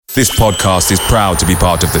This podcast is proud to be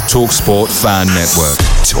part of the TalkSport Fan Network.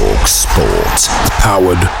 TalkSport.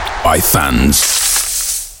 Powered by fans.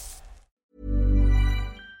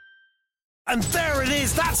 And there it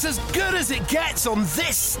is, that's as good as it gets on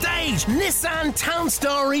this stage. Nissan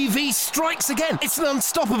Townstar EV strikes again. It's an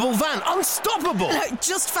unstoppable van, unstoppable.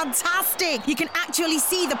 Just fantastic. You can actually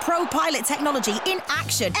see the ProPilot technology in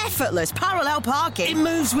action. Effortless parallel parking. It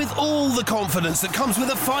moves with all the confidence that comes with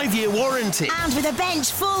a 5-year warranty. And with a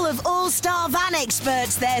bench full of all-star van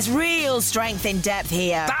experts, there's real strength in depth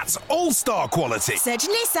here. That's all-star quality. Search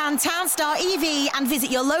Nissan Townstar EV and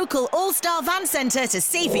visit your local all-star van centre to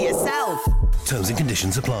see for yourself. Terms and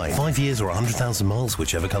conditions apply. 5 years or 100,000 miles,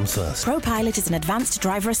 whichever comes first. ProPilot is an advanced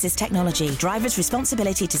driver assist technology. Driver's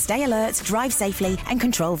responsibility to stay alert, drive safely, and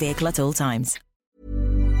control vehicle at all times.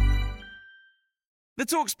 The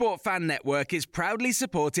TalkSport Fan Network is proudly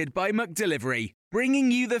supported by McDelivery, bringing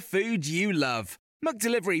you the food you love.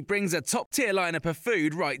 McDelivery brings a top-tier lineup of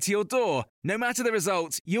food right to your door. No matter the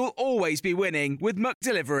result, you'll always be winning with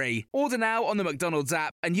McDelivery. Order now on the McDonald's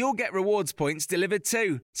app and you'll get rewards points delivered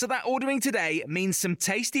too. So that ordering today means some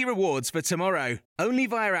tasty rewards for tomorrow. Only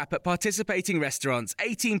via app at participating restaurants.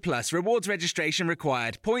 18 plus. Rewards registration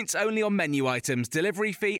required. Points only on menu items.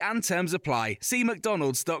 Delivery fee and terms apply. See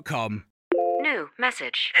mcdonalds.com. New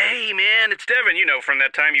message. Hey, man, it's Devin. You know, from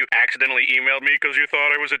that time you accidentally emailed me because you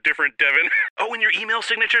thought I was a different Devin. Oh, and your email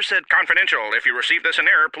signature said confidential. If you receive this in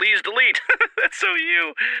error, please delete. That's so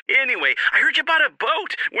you. Anyway, I heard you bought a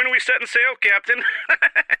boat. When are we setting sail, Captain?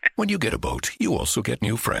 When you get a boat, you also get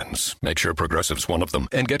new friends. Make sure Progressive's one of them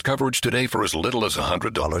and get coverage today for as little as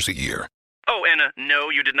 $100 a year. Oh, and no,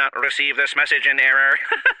 you did not receive this message in error.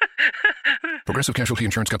 Progressive Casualty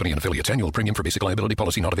Insurance Company and affiliates. Annual premium for basic liability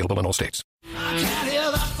policy not available in all states. I can't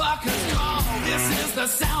hear the fuckers call. This is the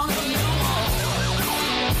sound of Millwall.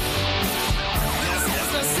 This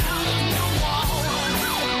is the sound of Millwall.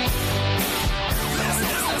 This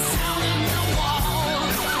is the sound of Millwall. This is the sound of Millwall.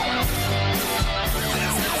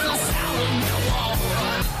 This is the sound of Millwall.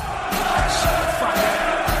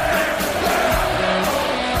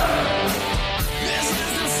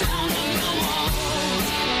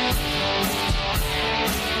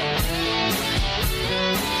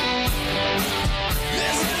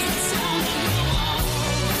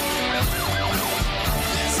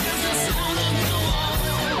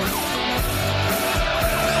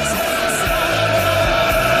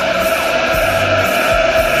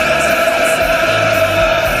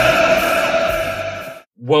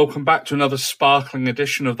 Welcome back to another sparkling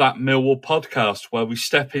edition of That Millwall podcast, where we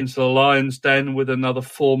step into the Lions' den with another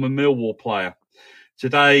former Millwall player.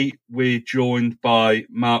 Today, we're joined by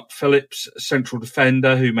Mark Phillips, central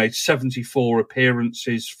defender who made 74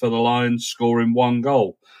 appearances for the Lions, scoring 1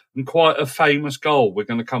 goal. And quite a famous goal. We're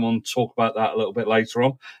going to come on and talk about that a little bit later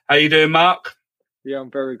on. How you doing, Mark? Yeah, I'm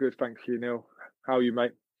very good, thank you, Neil. How are you,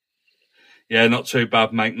 mate? Yeah, not too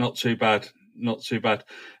bad, mate. Not too bad. Not too bad.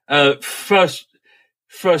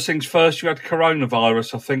 First things first, you had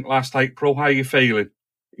coronavirus, I think, last April. How are you feeling?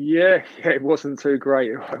 Yeah, it wasn't too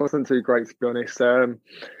great. It wasn't too great, to be honest. I'm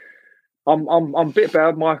a bit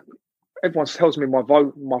bad. Everyone tells me my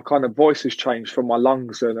kind of voice has changed from my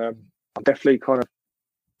lungs, and I'm definitely kind of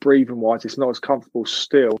breathing wise, it's not as comfortable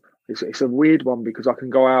still. It's a weird one because I can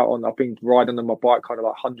go out I've been riding on my bike kind of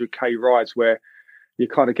like 100k rides where you're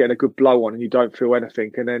kind of getting a good blow on and you don't feel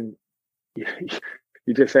anything, and then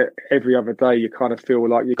you just every other day you kind of feel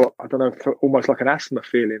like you got, I don't know, almost like an asthma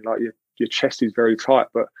feeling, like your chest is very tight,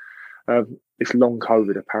 but it's long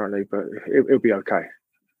COVID apparently, but it'll be okay.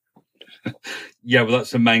 Yeah, well,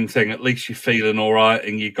 that's the main thing. At least you're feeling all right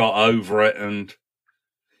and you got over it, and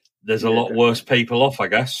there's a lot definitely worse people off, I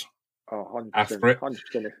guess. Oh, 100%, after it.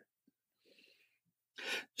 100%.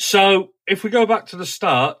 So, if we go back to the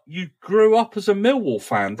start, you grew up as a Millwall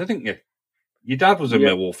fan, didn't you? Your dad was a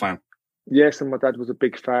Millwall fan. Yes, and my dad was a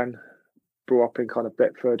big fan. Brought up in kind of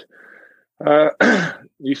Bedford.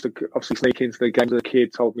 Used to obviously sneak into the games as a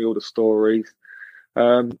kid, told me all the stories.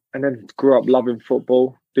 And then grew up loving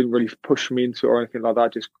football. Didn't really push me into it or anything like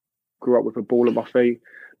that. Just grew up with a ball at my feet.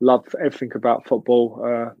 Loved everything about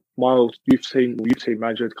football. My old youth team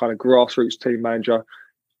manager, kind of grassroots team manager,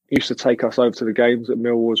 used to take us over to the games at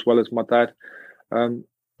Millwall as well as my dad.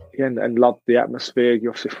 And loved the atmosphere.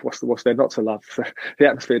 What's there not to love? The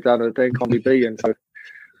atmosphere down at the den can't be beaten. So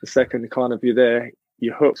the second kind of you're there,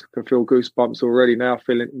 you're hooked. Can feel goosebumps already now,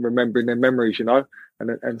 remembering their memories, you know.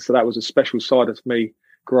 And so that was a special side of me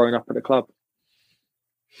growing up at the club.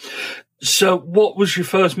 So what was your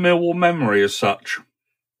first Millwall memory as such?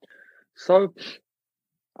 So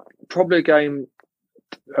probably a game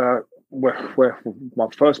where my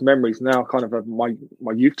first memories now, kind of my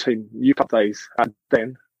youth cup days, and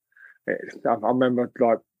then I remember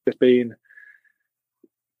like just being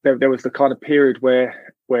there was the kind of period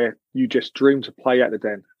where you just dream to play at the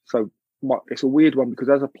Den. So it's a weird one because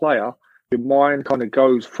as a player, your mind kind of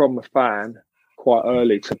goes from a fan quite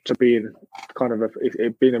early to being kind of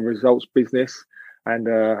it being a results business and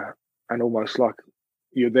almost like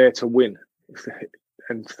you're there to win.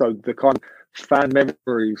 And so the kind of fan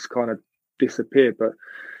memories kind of disappeared. But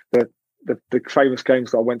the famous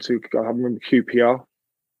games that I went to, I remember QPR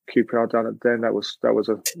down at Den. That was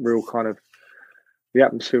a real kind of, the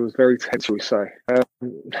atmosphere was very tense, we say. And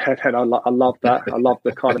I love that. I love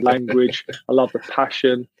the kind of language. I love the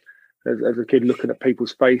passion as a kid, looking at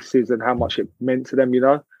people's faces and how much it meant to them,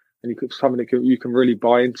 and something that you can really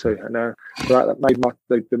buy into. And that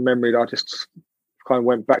made the memory that I just kind of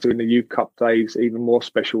went back to in the Youth Cup days even more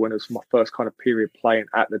special when it was my first kind of period playing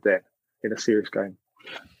at the Den in a serious game.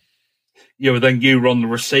 Yeah, well, then you were on the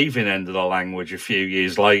receiving end of the language a few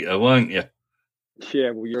years later, weren't you?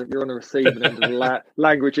 Yeah, well, you're on the receiving end of the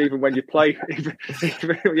language even when you play. Even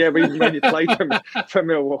when you play for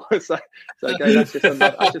Millwall. So again,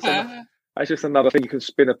 that's just another thing you can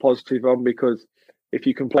spin a positive on, because if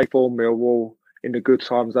you can play for Millwall in the good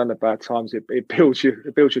times and the bad times, it builds your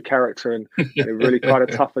character and it really kind of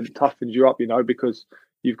toughens you up, because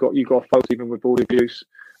you've got folks, even with all the abuse,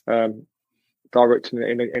 directing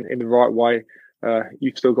it in the right way.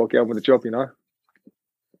 You've still got to get on with the job,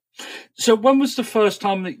 So when was the first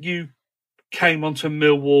time that you came onto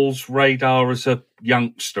Millwall's radar as a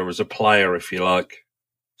youngster, as a player, if you like?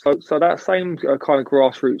 So that same kind of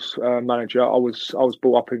grassroots manager, I was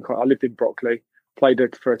brought up in. I lived in Brockley, played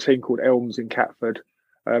for a team called Elms in Catford.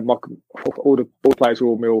 All the players were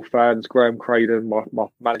all Millwall fans. Graham Craden, my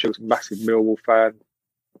manager, was a massive Millwall fan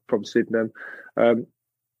from Sydenham.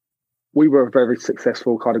 We were a very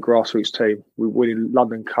successful kind of grassroots team. We were winning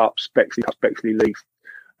London Cups, Bexley Leagues.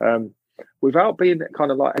 Without being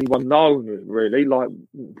kind of like anyone known, really. Like,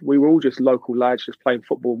 we were all just local lads just playing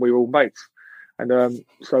football, and we were all mates. And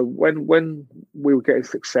so when we were getting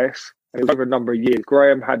success, and it was over a number of years,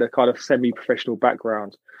 Graham had a kind of semi-professional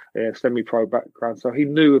background, semi-pro background, so he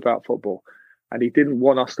knew about football, and he didn't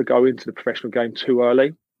want us to go into the professional game too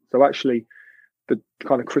early. So actually, the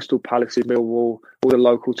kind of Crystal Palaces, Millwall, all the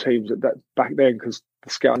local teams that back then, because the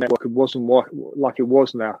scout network wasn't like it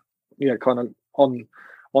was now, kind of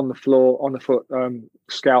on the floor, on the foot,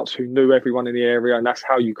 scouts who knew everyone in the area, and that's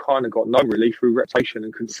how you kind of got known, really, through reputation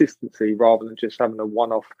and consistency rather than just having a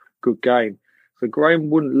one-off good game. So Graham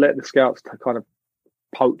wouldn't let the scouts to kind of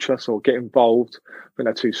poach us or get involved. I think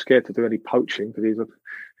they're too scared to do any poaching because he's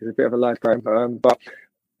a bit of a lad, Graham. But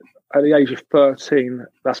at the age of 13,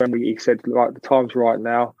 that's when he said, right, the time's right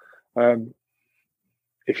now.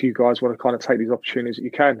 If you guys want to kind of take these opportunities, you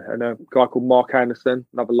can. And a guy called Mark Anderson,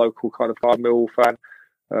 another local kind of Millwall fan,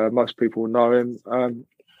 most people know him,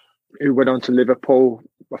 who went on to Liverpool.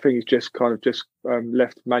 I think he's just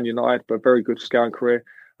left Man United, but a very good scouting career.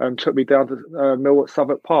 Took me down to Millwall at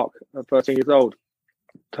Southwark Park at 13 years old.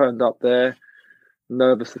 Turned up there,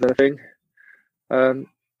 nervous as anything. And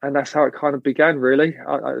that's how it kind of began, really.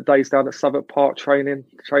 Days down at Southwark Park training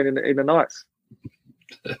in the nights.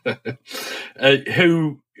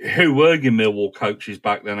 Who were your Millwall coaches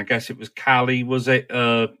back then? I guess it was Cali, was it?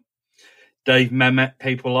 Dave Mehmet,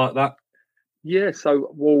 people like that? Yeah,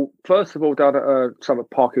 so, first of all, down at Southwark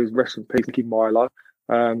Park, it was rest in peace, Nicky Milo,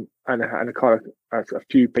 and a kind of a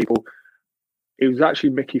few people. It was actually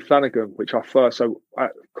Mickey Flanagan, which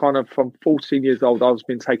kind of from 14 years old, I was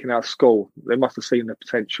being taken out of school. They must have seen the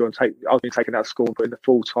potential, and I was being taken out of school and put in the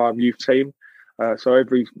full-time youth team. So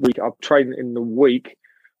every week, I'm training in the week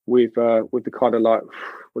with the kind of like,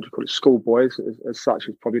 what do you call it, schoolboys, as such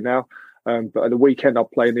as probably now. But at the weekend, I'll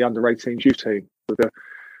play in the under-18 youth team with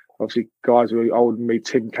obviously guys who are older than me: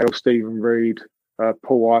 Tim Cale, Stephen Reed,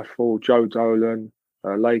 Paul Eiffel, Joe Dolan,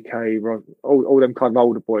 Lake Ron, all them kind of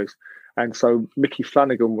older boys. And so Mickey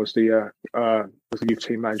Flanagan was the youth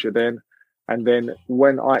team manager then. And then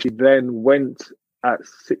when I actually then went at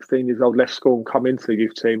 16 years old, left school and come into the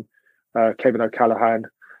youth team, Kevin O'Callaghan,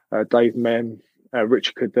 Dave Mem,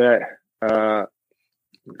 Richard Cadet,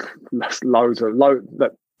 loads.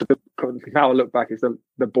 Now I look back, it's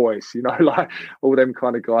the boys, like all them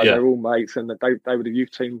kind of guys. Yeah. They're all mates, and they were the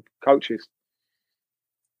youth team coaches.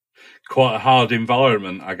 Quite a hard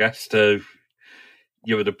environment, I guess, to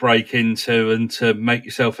break into and to make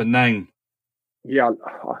yourself a name. Yeah,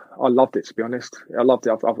 I loved it, to be honest. I loved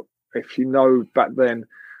it. If you know, back then,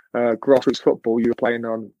 grassroots football, you were playing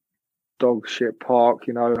on dog shit park,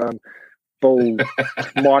 ball,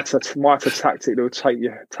 mitre tactic that would take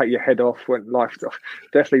your head off when life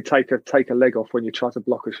definitely take a leg off when you try to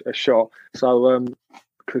block a shot. So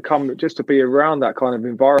could come just to be around that kind of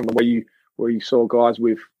environment where you saw guys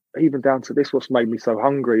with, even down to this, what's made me so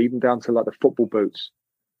hungry, even down to like the football boots.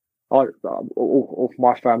 All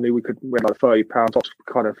my family, we had like £30 off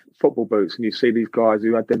kind of football boots, and you see these guys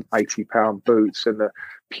who had them £80 boots and the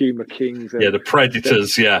Puma Kings, and the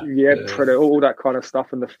Predators, Predator, all that kind of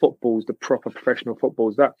stuff, and the footballs, the proper professional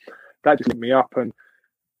footballs. That just lit me up, and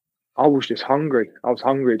I was just hungry. I was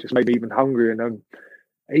hungry. It just made me even hungrier. And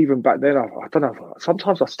even back then, I don't know.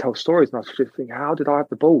 Sometimes I tell stories, and I just think, how did I have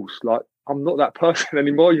the balls? Like, I'm not that person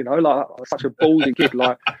anymore, you know. Like, I'm such a ballsy kid.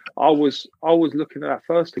 Like, I was looking at that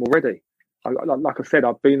first team already. Like I said,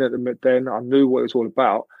 I've been at them then. I knew what it was all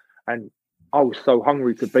about, and I was so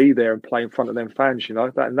hungry to be there and play in front of them fans, you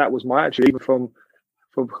know. That was my attitude, even from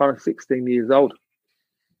kind of 16 years old.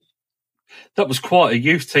 That was quite a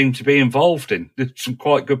youth team to be involved in. There's some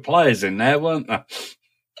quite good players in there, weren't there?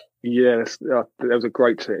 Yeah, there was a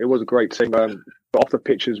great team. It was a great team, but off the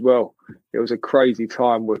pitch as well. It was a crazy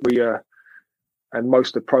time. And most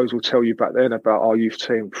of the pros will tell you back then about our youth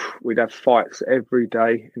team. We'd have fights every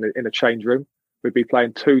day in a change room. We'd be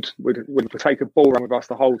playing we'd take a ball around with us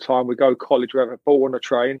the whole time. We'd go to college, we'd have a ball on the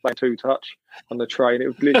train, playing two-touch on the train. It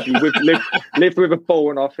would literally, we'd live with a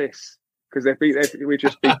ball in our fists, because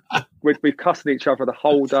we'd be cussing each other the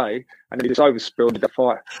whole day, and then just overspilled the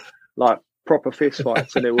fight, like proper fist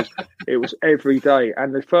fights. And it was every day.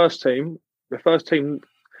 And the first team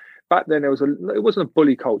back then, it wasn't a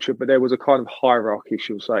bully culture, but there was a kind of hierarchy,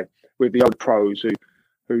 she'll say, with the old pros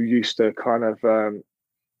who used to kind of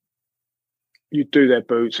you do their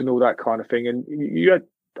boots and all that kind of thing. And you had,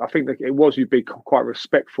 I think that you'd be quite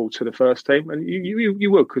respectful to the first team, and you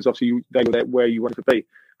would, because obviously they were where you wanted to be.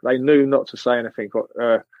 But they knew not to say anything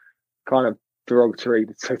kind of derogatory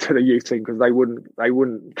to the youth team, because they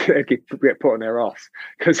wouldn't get put on their ass,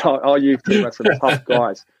 because our youth team had some tough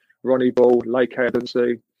guys. Ronnie Ball, Lake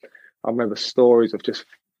Edensey. I remember stories of just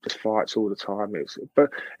fights all the time.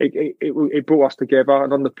 It brought us together,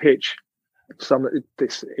 and on the pitch,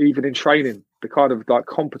 even in training, the kind of like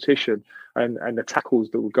competition and the tackles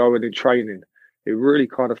that were going in training, it really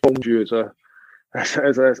kind of formed you as a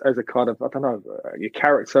kind of, I don't know, your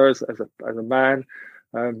character as a man,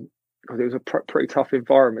 because it was a pretty tough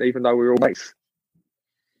environment, even though we were all mates.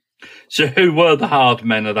 So, who were the hard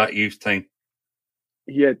men of that youth team?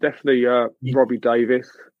 Yeah, definitely Robbie Davis.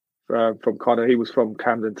 He was from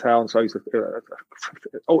Camden Town, so it was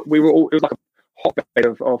like a hotbed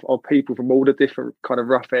of people from all the different kind of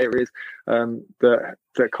rough areas that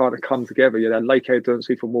kind of come together. You know, Lake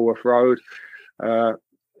Edensey from Walworth Road,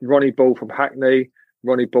 Ronnie Ball from Hackney.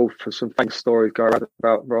 Ronnie Ball, for some famous stories go around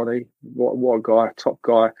about Ronnie. What a guy, top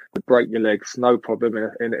guy, would break your legs, no problem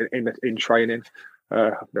in training.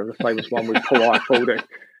 The famous one was Paul Eiffel.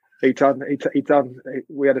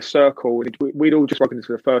 We had a circle, and we'd all just broken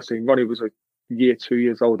into the first team. Ronnie was 2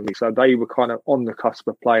 years older than me, so they were kind of on the cusp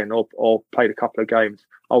of playing or played a couple of games.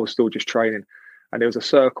 I was still just training, and there was a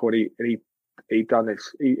circle, and he'd done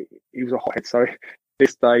this. He was a hothead, so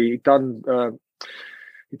this day he'd done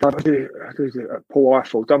Paul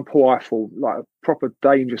Eiffel, like a proper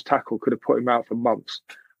dangerous tackle, could have put him out for months.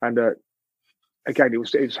 And again, it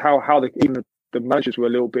was how even the managers were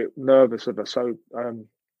a little bit nervous of us. So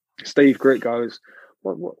Steve Gritt goes,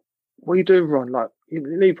 "What are you doing, Ron? Like,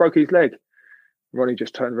 he broke his leg." Ronnie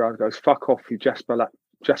just turned around and goes, "Fuck off, you Jasper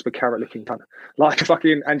Carrot-looking cunt!" Like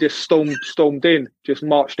fucking, and just stormed in, just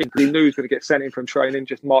marched in. He knew he was going to get sent in from training,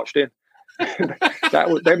 just marched in. That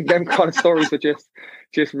was them kind of stories are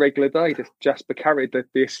just regular day. Just Jasper carried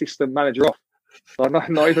the assistant manager off. Like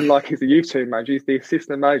not even like he's the youth team manager, he's the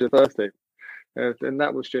assistant manager of the first team. And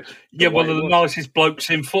that was just one of the nicest blokes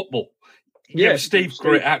in football. Yeah, Steve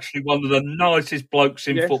Gritt, actually one of the nicest blokes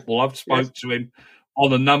in football. I've spoke to him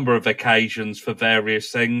on a number of occasions for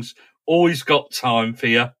various things. Always got time for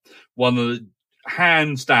you. One of the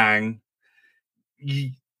hands down.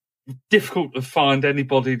 Difficult to find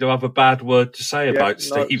anybody to have a bad word to say about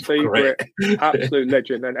Steve Gritt. Absolute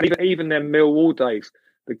legend. And even them Millwall days,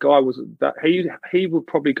 the guy was that he would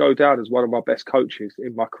probably go down as one of my best coaches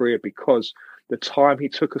in my career, because the time he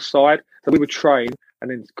took aside. So we would train, and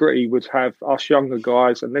then Gritty would have us younger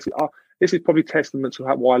guys, and this is probably testament to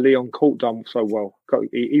why Leon Court done so well.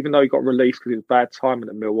 Even though he got released because it was bad timing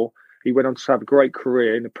at Millwall, he went on to have a great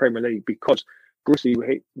career in the Premier League, because Gritty,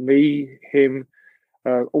 him,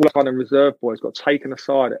 all the kind of reserve boys got taken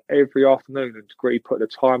aside every afternoon, and Gritty put the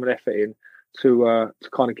time and effort in to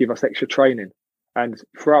kind of give us extra training. And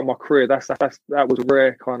throughout my career, that was a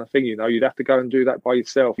rare kind of thing. You know, you'd have to go and do that by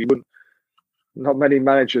yourself. You not many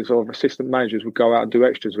managers or assistant managers would go out and do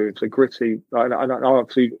extras with him. So Gritty, and I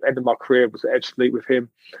obviously ended my career was at Ebbsfleet with him.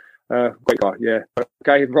 Great guy, yeah.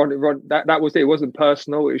 Okay, Ron, that was it. It wasn't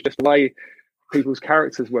personal. It was just the way people's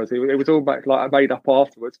characters was. It was all made up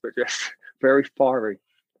afterwards, but just very fiery.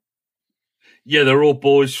 Yeah, they're all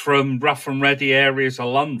boys from rough and ready areas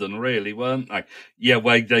of London, really, weren't they? Yeah,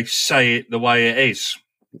 where they say it the way it is.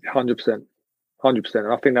 100%. 100%.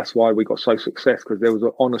 And I think that's why we got so success, because there was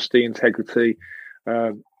an honesty, integrity,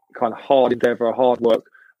 kind of hard endeavour, hard work,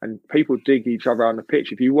 and people dig each other on the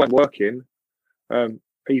pitch. If you weren't working,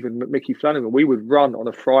 even Mickey Flanagan, we would run on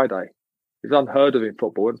a Friday. It's unheard of in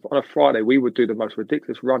football. And on a Friday, we would do the most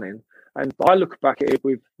ridiculous running. And I look back at it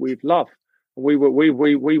with love. We were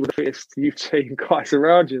the fittest youth team guys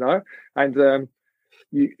around, you know, and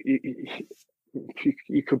you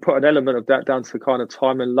could put an element of that down to kind of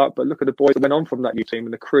time and luck. But look at the boys that went on from that youth team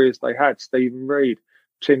and the careers they had: Stephen Reid,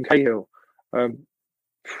 Tim Cahill.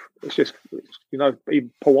 It's just, you know,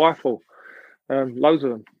 even Paul Eiffel, loads of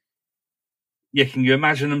them. Yeah, can you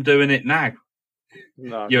imagine them doing it now?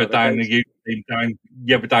 No, you're down the youth team,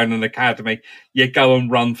 we're down an academy. You go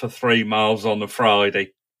and run for 3 miles on a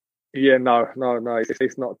Friday. Yeah, no,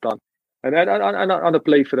 it's not done. And I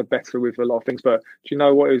believe for the better with a lot of things. But do you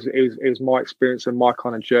know what? It was my experience and my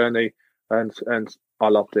kind of journey, and I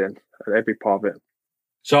loved it, every part of it.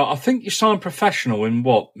 So I think you signed professional in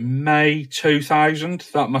May 2000?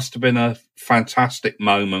 That must have been a fantastic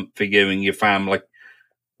moment for you and your family.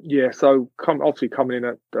 Yeah, so obviously coming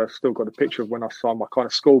in, still got a picture of when I signed my kind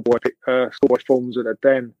of schoolboy forms at the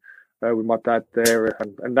Den with my dad there,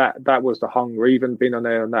 and that was the hunger. Even being on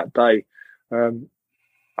there on that day,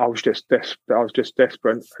 I was just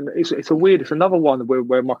desperate. And it's another one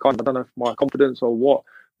where my kind of, I don't know if my confidence or what,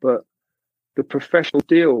 but the professional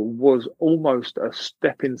deal was almost a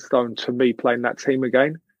stepping stone to me playing that team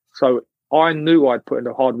again. So I knew I'd put in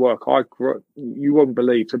the hard work. You wouldn't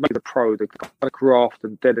believe, to make the pro, the kind of graft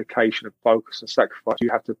and dedication and focus and sacrifice you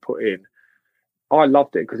have to put in. I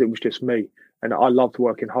loved it because it was just me, and I loved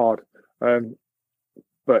working hard.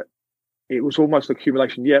 But it was almost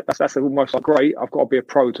accumulation. Yeah, that's almost like, great, I've got to be a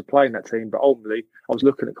pro to play in that team. But ultimately, I was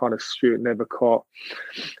looking at kind of Stuart Nethercott,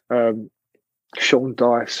 Sean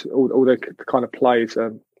Dice, all the kind of players,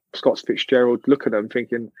 Scott Fitzgerald, look at them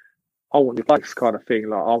thinking, I want to play this kind of thing.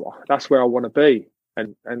 Like, that's where I want to be.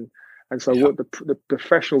 And so what the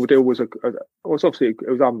professional deal was obviously it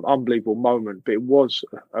was an unbelievable moment, but it was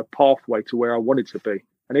a pathway to where I wanted to be.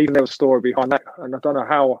 And even there was a story behind that, and I don't know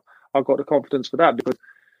how I got the confidence for that, because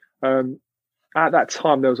at that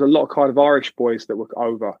time there was a lot of kind of Irish boys that were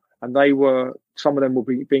over, and some of them were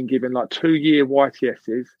being given like 2-year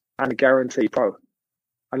YTSs and a guarantee pro.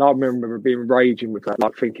 And I remember being raging with that,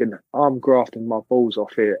 like thinking, I'm grafting my balls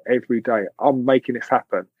off here every day. I'm making this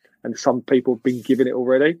happen. And some people have been given it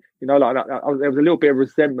already. You know, like there was a little bit of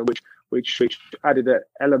resentment, which added an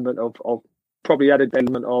element of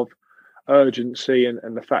urgency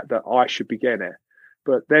and the fact that I should be getting it.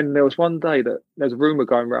 But then there was one day that there's a rumour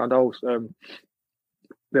going around,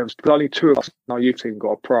 there was only 2 of us in our youth team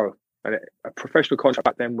got a pro. And a professional contract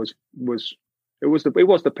back then was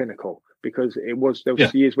the pinnacle, because there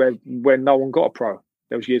was years where no one got a pro.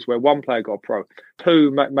 There was years where one player got a pro,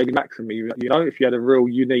 2 maybe maximum. You know, if you had a real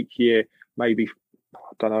unique year, maybe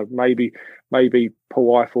I don't know, maybe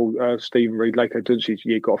Paul Eiffel, Stephen Reid, Lako Duncic's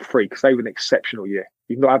year got a 3, because they were an exceptional year.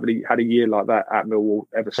 You've not had a year like that at Millwall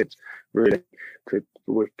ever since, really,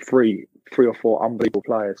 with 3 or 4 unbelievable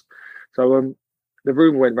players. So the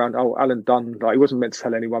rumour went around, Alan Dunn, like, he wasn't meant to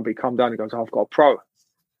tell anyone, but he come down and goes, I've got a pro.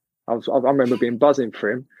 I remember being buzzing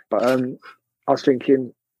for him, but I was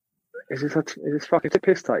thinking, is this fucking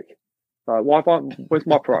piss take? Like, where's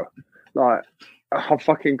my pro? Like, I'm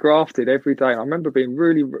fucking grafted every day. And I remember being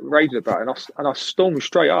really raging about it, and I stormed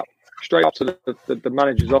straight up to the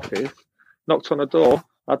manager's office, knocked on the door.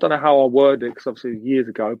 I don't know how I worded it, because obviously years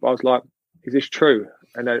ago, but I was like, is this true?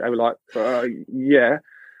 And they were like, yeah.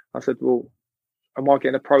 I said, well, am I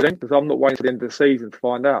getting a pro then? Because I'm not waiting to the end of the season to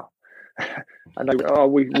find out. And they were,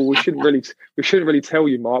 we shouldn't really tell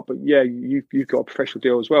you, Mark, but yeah, you've got a professional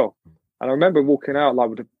deal as well. And I remember walking out like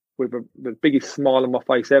with the biggest smile on my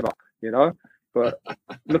face ever, you know. But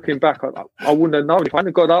looking back, I wouldn't have known. If I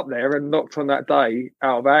hadn't got up there and knocked on that day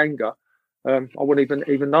out of anger, I wouldn't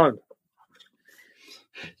even known.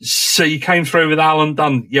 So you came through with Alan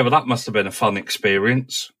Dunn. Yeah, but that must have been a fun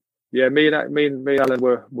experience. Yeah, me and Alan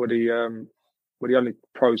were the only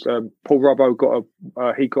pros. Paul Robbo got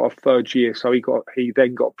a 3rd year, so he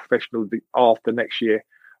then got professional after next year,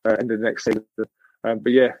 end of the next season.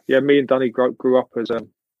 But yeah, me and Dunny grew up as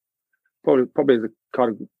probably the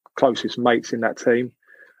kind of closest mates in that team.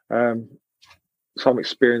 some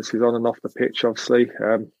experiences on and off the pitch. Obviously,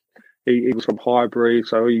 he was from Highbury,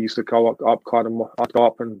 so he used to go up I'd go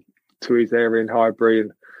up and to his area in Highbury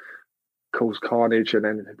and cause carnage, and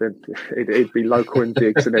then it'd be local in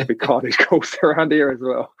digs, and there'd be carnage caused around here as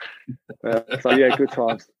well. So yeah, good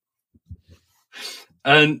times.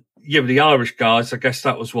 And yeah, with the Irish guys, I guess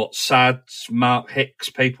that was what, Sads, Mark Hicks,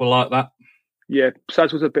 people like that. Yeah,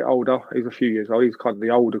 Sads was a bit older. He was a few years old. He was kind of the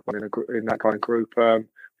older one in that kind of group.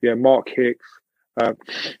 Mark Hicks,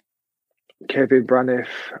 Kevin Braniff.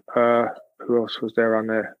 Who else was there on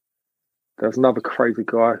there? There was another crazy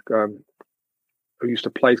guy who used to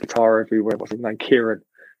play his guitar everywhere. What's his name? Kieran.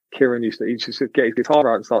 Kieran used to get his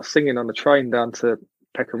guitar out and start singing on the train down to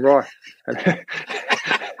Peckham Rye. And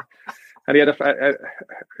he had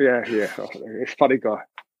it's a funny guy.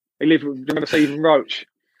 He lived. Do you remember Stephen Roach?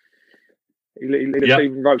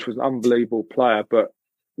 Stephen Roach was an unbelievable player, but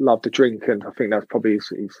loved to drink, and I think that's probably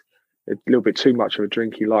he's a little bit too much of a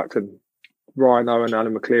drink he liked. And Rhino and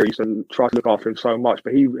Alan McCleary used to try to look after him so much,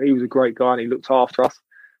 but he was a great guy and he looked after us.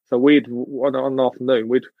 So we'd on an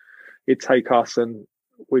afternoon he'd take us and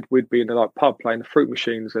we'd be in the pub playing the fruit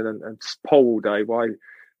machines and pole all day while I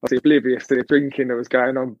was oblivious to the drinking that was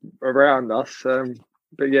going on around us.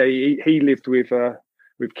 But yeah, he lived with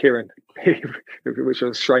Kieran, which was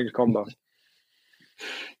a strange combo.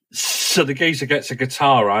 So the geezer gets a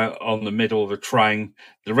guitar out on the middle of a train.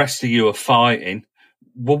 The rest of you are fighting.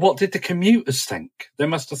 Well, what did the commuters think? They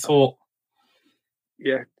must have thought,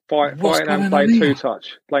 yeah, fighting and playing two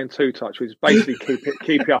touch. Playing two touch was basically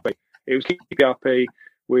keep it uppy. It was keep it uppy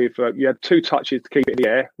with you had 2 touches to keep it in the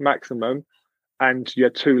air maximum, and you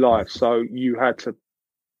had 2 lives. So you had to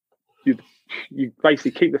you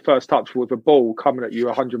basically keep the first touch with a ball coming at you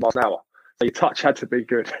 100 miles an hour. So your touch had to be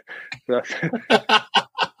good.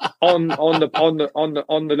 on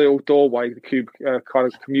the little doorway, the cube kind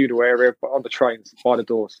of communal area, but on the trains by the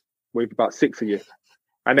doors with about 6 of you,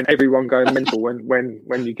 and then everyone going mental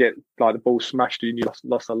when you get the ball smashed and you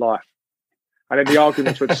lost a life, and then the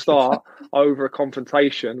arguments would start over a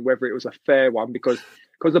confrontation whether it was a fair one because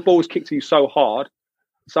the balls kicked to you so hard.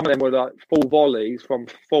 Some of them were full volleys from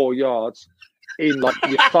 4 yards in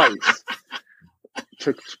your face.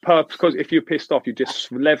 Because if you're pissed off, you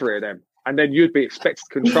just lever it at them. And then you'd be expected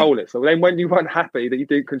to control it. So then when you weren't happy that you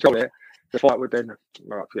didn't control it, the fight would then...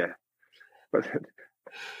 Yeah. But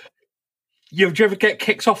did you ever get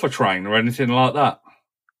kicked off a train or anything like that?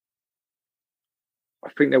 I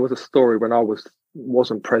think there was a story when I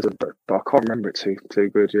wasn't present, but I can't remember it too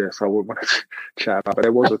good, yeah. So I wouldn't want to chat about it.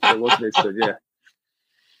 But there was an incident, yeah.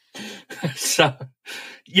 So,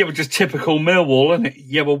 yeah, but just typical Millwall, isn't it?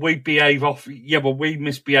 Yeah, well, we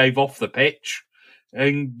misbehave off the pitch.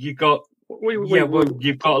 And you've got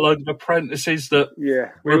you've got a load of apprentices that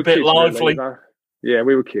were a bit lively. Really, Yeah,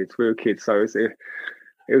 we were kids. So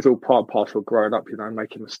it was all part and parcel of growing up,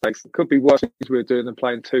 making mistakes. It could be worse things we were doing than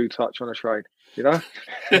playing 2 touch on a train,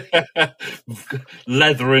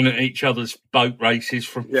 Leathering at each other's boat races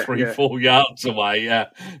from 3-4 yards away, yeah.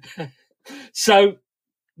 So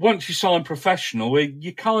once you signed professional,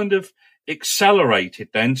 you kind of accelerated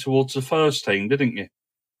then towards the first team, didn't you?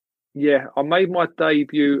 Yeah, I made my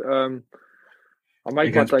debut.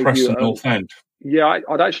 Against Preston North End. Yeah,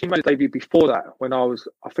 I'd actually made a debut before that when I was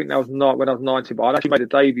 19, but I'd actually made a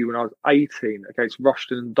debut when I was 18 against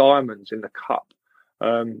Rushden and Diamonds in the Cup,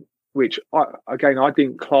 which I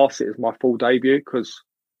didn't class it as my full debut because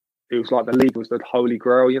it was like the league was the holy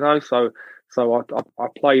grail, So I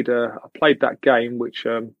played that game, which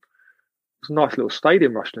was a nice little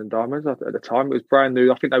stadium, Rushden and Diamonds at the time. It was brand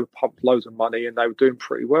new. I think they were pumped loads of money and they were doing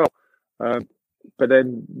pretty well. But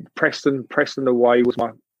then Preston away was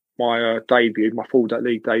my debut, my full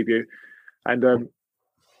league debut, and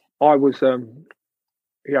I was I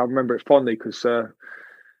remember it fondly because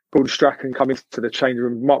Gordon Strachan come into the change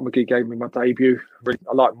room. Mark McGee gave me my debut.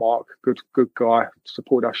 I like Mark, good guy,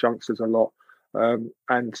 supported us youngsters a lot,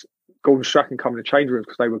 and Gordon Strachan come in the change room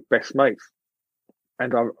because they were best mates.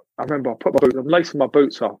 And I remember I'm lacing my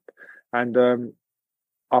boots up, and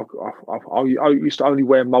I used to only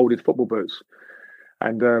wear moulded football boots,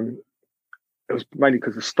 and it was mainly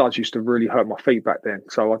because the studs used to really hurt my feet back then.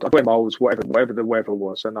 So I'd wear moulds, whatever the weather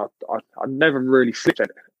was, and I never really slipped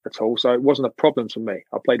at all. So it wasn't a problem for me.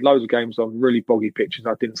 I played loads of games on really boggy pitches.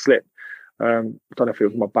 I didn't slip. I don't know if it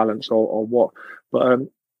was my balance or what, but I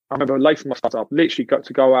remember lacing my studs up, literally got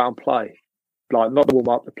to go out and play, not to warm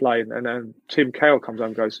up to play. And then Tim Cale comes home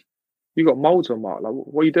and goes, "You got moulds on, Mark?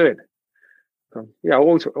 What are you doing?" Yeah, I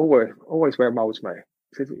always wear moulds, mate.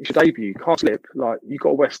 He said, "It's your debut. You can't slip. You got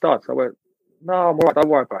to wear studs." I went, "No, I'm all right. Don't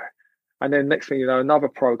worry about it." And then next thing you know, another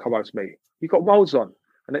pro come over to me. "You got moulds on."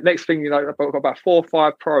 And the next thing you know, I've got about 4 or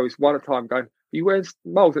 5 pros one at a time going, you wearing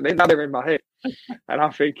moles? And then now they're in my head. And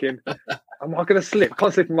I'm thinking, am I going to slip? I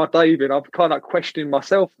can't slip in my debut. And I'm kind of like questioning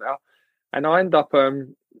myself now. And I end up,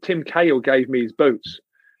 Tim Cahill gave me his boots.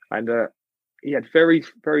 And he had very,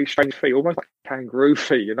 very strange feet, almost like kangaroo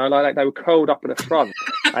feet, you know, like they were curled up at the front.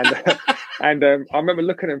 And I remember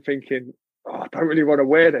looking at them thinking, I don't really want to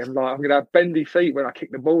wear them. Like, I'm going to have bendy feet when I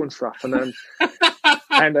kick the ball and stuff. And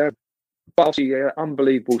but obviously,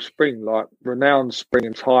 unbelievable spring, like renowned spring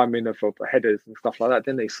and timing of headers and stuff like that,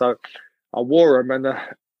 didn't he? So I wore them, and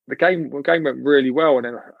the game went really well. And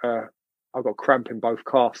then I got cramp in both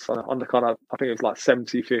calves on the kind of, I think it was like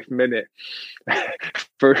 75th minute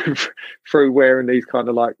through wearing these kind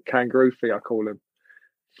of like kangaroo feet, I call them.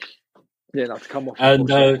 Yeah, that's come off. And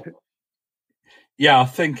yeah, I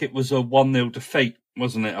think it was a 1-0 defeat,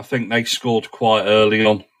 wasn't it? I think they scored quite early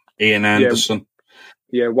on. Ian Anderson.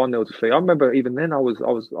 Yeah, 1-0 defeat. I remember even then I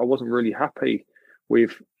wasn't really happy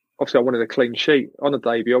with. Obviously, I wanted a clean sheet on the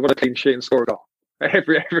debut. I wanted a clean sheet and score a goal.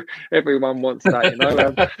 Everyone wants that, you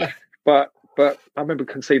know. But I remember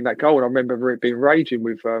conceding that goal, and I remember it being raging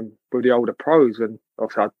with the older pros, and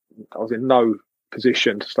obviously I was in no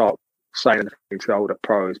position to start saying anything to the older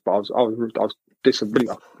pros. But I was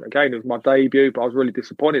disappointed. Again, it was my debut, but I was really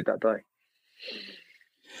disappointed that day.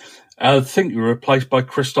 I think you were replaced by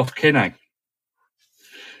Christoph Kinney.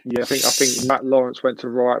 Yeah, I think Matt Lawrence went to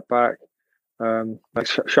right back. They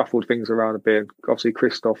shuffled things around a bit. Obviously,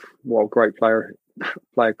 Christoph, what a great player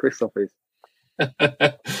Christoph is.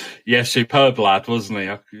 Yeah, superb lad, wasn't he?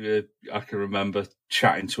 I can remember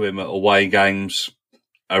chatting to him at away games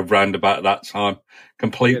around about that time.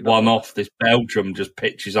 Complete one-off. This Belgium just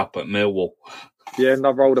pitches up at Millwall. Yeah,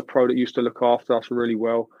 another older pro that used to look after us really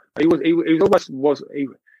well. He was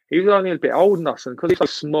only a bit older than us, and because he's so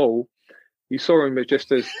small, you saw him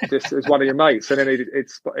just as one of your mates, and then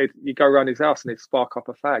you go around his house and he'd spark up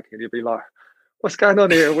a fag, and you'd be like, "What's going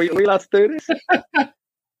on here? Are we allowed to do this?"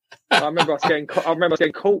 I remember us getting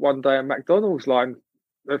caught one day at McDonald's line.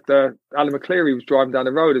 Alan McCleary was driving down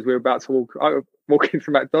the road as we were about to walk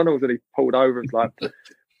into McDonald's, and he pulled over and was like,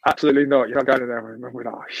 "Absolutely not! You're not going in there." And we're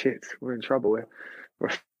like, "Oh shit, we're in trouble here." We're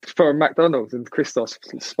for a McDonald's, and Christos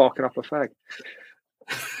sparking up a fag.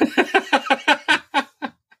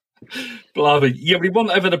 Blimey. Yeah, but he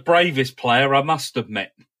wasn't ever the bravest player, I must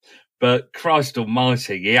admit. But Christ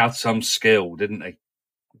almighty, he had some skill, didn't he?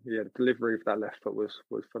 Yeah, the delivery of that left foot was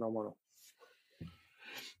phenomenal.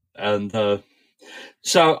 And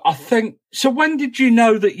so when did you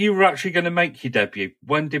know that you were actually going to make your debut?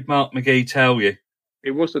 When did Mark McGee tell you?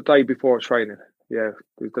 It was the day before training. Yeah,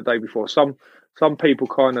 it was the day before. Some people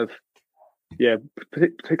kind of,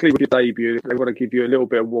 particularly with your debut, they want to give you a little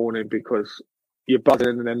bit of warning because you're buzzing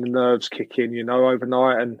and then the nerves kick in, you know,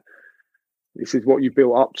 overnight, and this is what you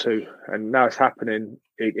built up to, and now it's happening.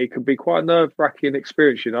 It can be quite a nerve-wracking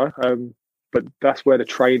experience, you know, but that's where the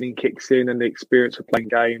training kicks in and the experience of playing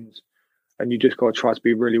games, and you just got to try to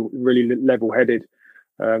be really, really level-headed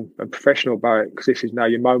and professional about it, because this is now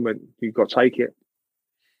your moment. You've got to take it.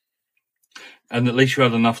 And at least you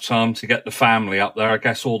had enough time to get the family up there. I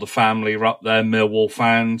guess all the family are up there, Millwall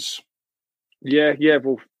fans. Yeah.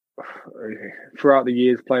 Well, throughout the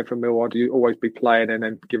years playing for Millwall, you always be playing and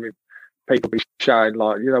then giving people be shouting,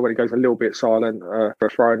 like, you know, when it goes a little bit silent for a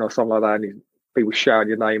throw-in or something like that, and people shouting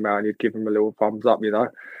your name out and you'd give them a little thumbs up, you know.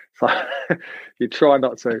 So you try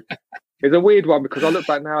not to. It's a weird one because I look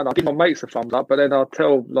back now and I give my mates a thumbs up, but then I'll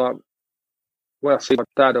tell, like, when I see my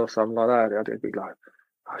dad or something like that, I'd be like,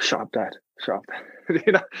 "Oh, shut up, Dad. Shut up."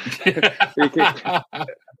 You know?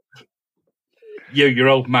 Your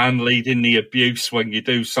old man leading the abuse when you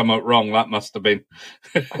do something wrong. That must have been.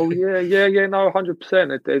 Oh yeah. No,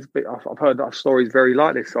 100%. I've heard that stories very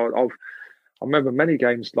like this. I remember many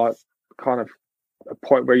games, like kind of a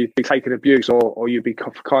point where you'd be taking abuse or you'd be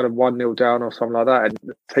kind of 1-0 down or something like that, and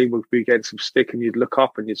the team would be getting some stick, and you'd look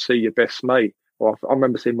up and you'd see your best mate. Or I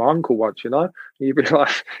remember seeing my uncle once, you know, and you'd be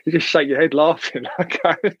like, you just shake your head laughing.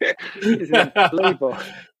 It's unbelievable.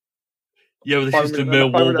 Yeah, well, this is the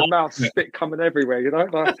Millwall. Mouth, spit coming everywhere, you know.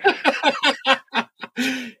 Like,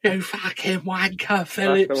 you fucking wanker,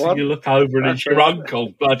 Phillips. And you look over and it's your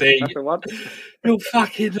uncle, bloody. That's the one. You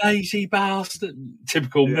fucking lazy bastard.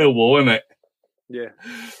 Typical Millwall, isn't it? Yeah.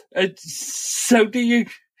 So do you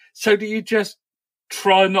just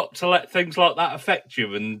try not to let things like that affect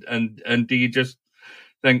you, and do you just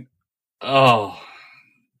think,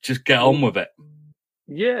 just get on with it?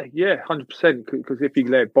 Yeah, 100%. Because if you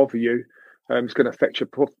let it bother you, it's going to affect your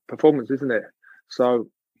performance, isn't it? So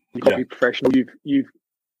you've got to be professional.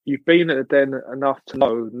 You've been at the den enough to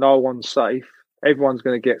know no one's safe, everyone's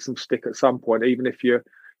going to get some stick at some point, even if you're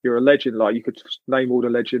a legend. Like, you could name all the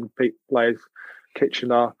legend players,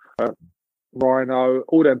 Kitchener, Rhino,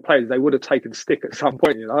 all them players, they would have taken stick at some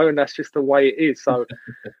point, and that's just the way it is. So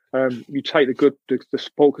you take the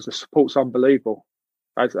support, because the support's unbelievable.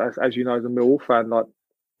 As you know, as a Millwall fan, like,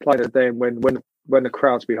 playing at them when the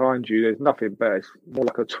crowd's behind you, there's nothing better. It's more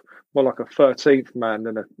like a 13th man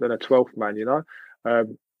than a 12th man,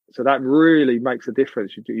 so that really makes a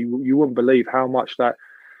difference. You wouldn't believe how much that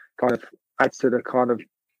kind of adds to the kind of,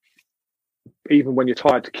 even when you're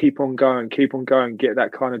tired, to keep on going, get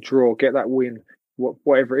that kind of draw, get that win,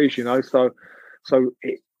 whatever it is, So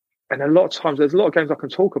and a lot of times, there's a lot of games I can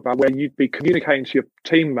talk about where you'd be communicating to your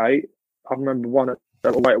teammate. I remember one at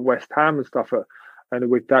West Ham and stuff, and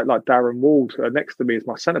with that, like Darren Ward next to me as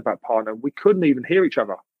my centre-back partner, we couldn't even hear each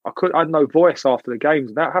other. I had no voice after the games,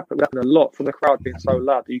 and that happened a lot from the crowd being so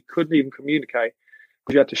loud that you couldn't even communicate,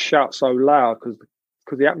 because you had to shout so loud because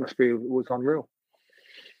the atmosphere was unreal.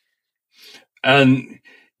 And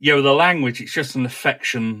with the language, it's just an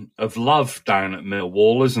affection of love down at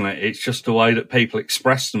Millwall, isn't it? It's just the way that people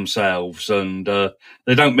express themselves, and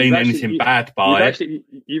they don't mean anything bad by it.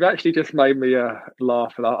 You've actually just made me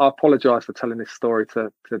laugh, and I apologise for telling this story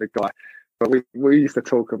to the guy. But we used to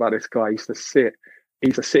talk about this guy. He used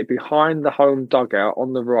to sit behind the home dugout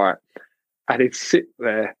on the right, and he'd sit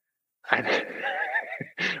there, and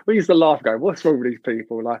we used to laugh, going, "What's wrong with these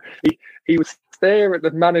people?" Like, he would stare at the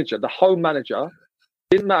manager, the home manager.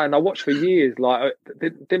 Didn't matter, and I watched for years. Like,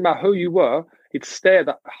 didn't matter who you were, he'd stare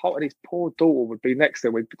that whole, and his poor daughter would be next to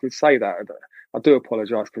him. We'd say that. I do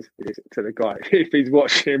apologise to the guy if he's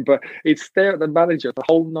watching, but he'd stare at the manager the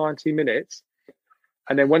whole 90 minutes.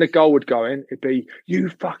 And then when a goal would go in, it'd be, "You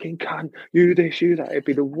fucking cunt, you this, you that." It'd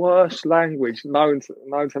be the worst language known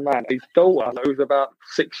to man. His daughter, who was about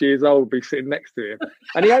 6 years old, would be sitting next to him,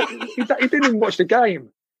 and he didn't even watch the game.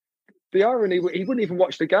 The irony, he wouldn't even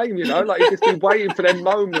watch the game, like, he'd just be waiting for them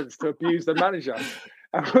moments to abuse the manager.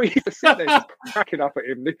 And we used to sit there just cracking up at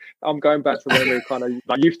him. I'm going back to when we were kind of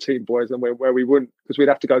like youth team boys, and where we wouldn't, because we'd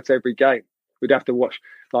have to go to every game. We'd have to watch,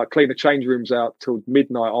 like, clean the change rooms out till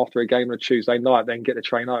midnight after a game on a Tuesday night, then get the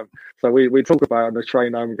train home. So we'd talk about it on the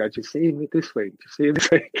train home and go, "Do you see him this week? Do you see him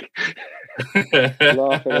this week?"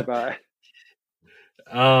 Laughing about it.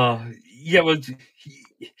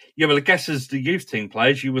 Well, I guess as the youth team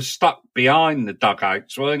players, you were stuck behind the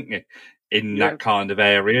dugouts, weren't you, in that kind of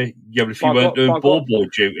area? If you weren't doing ball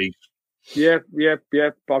duties. Yeah.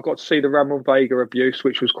 But I got to see the Ramon Vega abuse,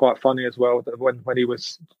 which was quite funny as well. When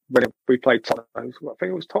we played Tottenham, I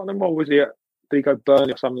think it was Tottenham, or did he go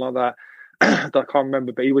Burnley or something like that? I can't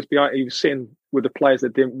remember. But he was sitting with the players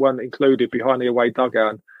that weren't included behind the away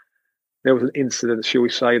dugout. And there was an incident, shall we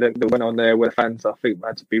say, that went on there where fans, I think,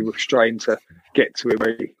 had to be restrained to get to him.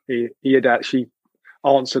 Where he had actually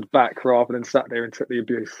answered back rather than sat there and took the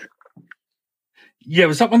abuse. Yeah,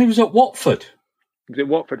 was that when he was at Watford? Was it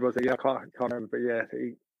Watford, was it? Yeah, I can't remember, but yeah.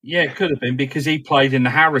 Yeah, it could have been, because he played in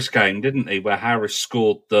the Harris game, didn't he? Where Harris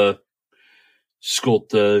scored the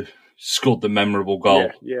memorable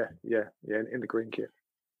goal. Yeah, in the green kit.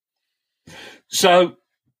 So,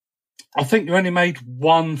 I think you only made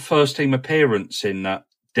one first-team appearance in that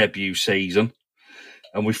debut season,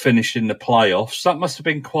 and we finished in the playoffs. That must have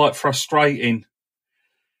been quite frustrating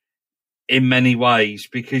in many ways,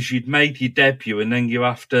 because you'd made your debut and then you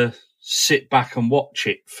have to sit back and watch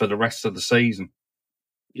it for the rest of the season.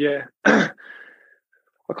 Yeah. I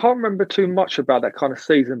can't remember too much about that kind of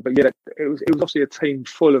season, but yeah, it was obviously a team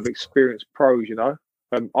full of experienced pros,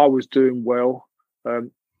 I was doing well. I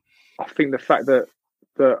think the fact that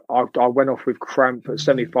I went off with cramp at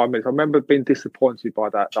 75 minutes. I remember being disappointed by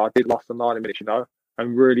that I did last the 90 minutes,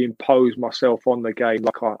 and really impose myself on the game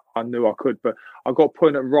like I knew I could. But I got put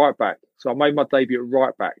in at right back, so I made my debut at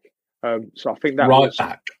right back. So I think that right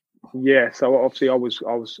back. Yeah. So obviously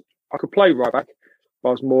I could play right back, but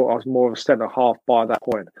I was more of a centre half by that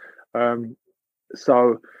point.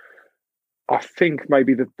 So I think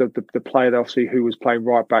maybe the player obviously who was playing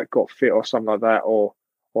right back got fit or something like that, or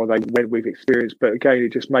they went with experience. But again,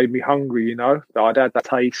 it just made me hungry, that I'd had that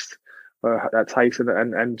taste,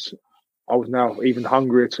 and I was now even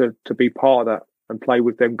hungrier to be part of that and play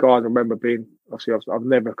with them guys. I remember being, obviously, I've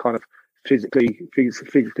never kind of physically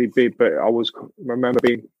big, but I remember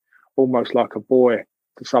being almost like a boy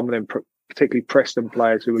to some of them, particularly Preston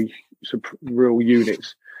players who were some real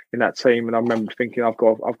units in that team. And I remember thinking, I've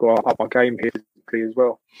got to up my game here as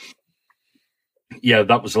well. Yeah,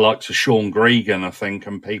 that was the likes of Sean Gregan, I think,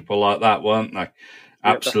 and people like that, weren't they?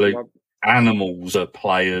 Absolute animals of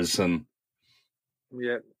players. And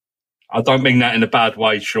yeah, I don't mean that in a bad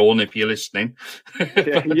way, Sean, if you're listening.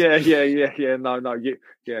 Yeah. No.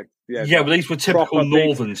 Yeah, but these were typical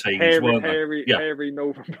northern teams, weren't they? Hairy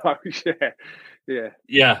northern blokes, yeah.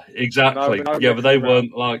 Yeah, exactly. But they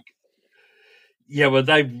weren't like... Yeah, well,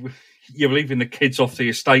 you believe in the kids off the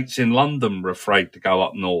estates in London were afraid to go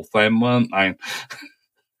up north then, weren't they?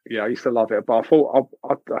 Yeah, I used to love it, but I thought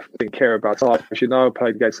I didn't care about size. You know, I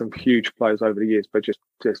played against some huge players over the years, but just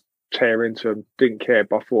tear into them, didn't care.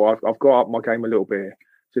 But I thought I've got up my game a little bit here,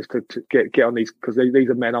 just to get on these, because these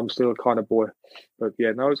are men. I'm still a kind of boy. But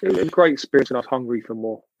yeah, no, it was a great experience, and I was hungry for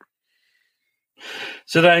more.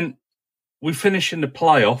 So then we finish in the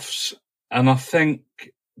playoffs, and I think...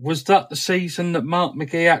 Was that the season that Mark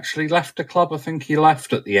McGee actually left the club? I think he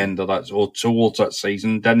left at the end of that, or towards that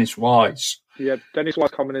season. Dennis Wise. Yeah, Dennis Wise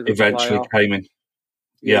coming as a eventually player. Came in.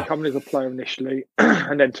 Yeah, coming as a player initially,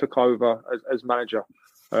 and then took over as manager.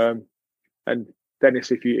 And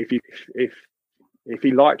Dennis, if he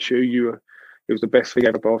liked you, it was the best thing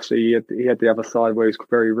ever. But obviously, he had the other side where he was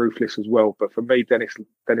very ruthless as well. But for me, Dennis,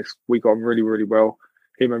 we got on really, really well.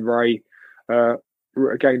 Him and Ray.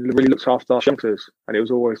 Again, really looks after our youngsters, and it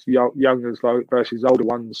was always youngers versus older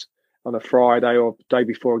ones on a Friday or day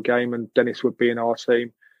before a game, and Dennis would be in our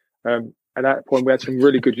team. At that point, we had some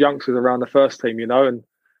really good youngsters around the first team, you know, and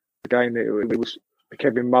again, it was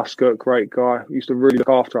Kevin Muscat, great guy, he used to really look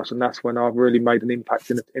after us, and that's when I really made an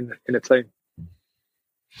impact in the team.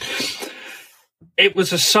 It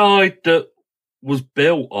was a side that was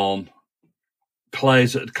built on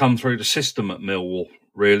players that had come through the system at Millwall.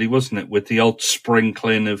 Really, wasn't it? With the odd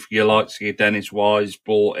sprinkling of your likes of Dennis Wise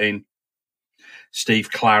bought in,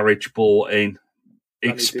 Steve Claridge bought in,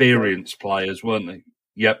 experienced players, weren't they?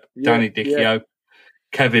 Yep, Danny Dicchio,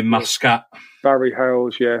 Kevin Muscat. Barry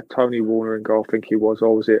Hales, Tony Warner in goal, I think he was.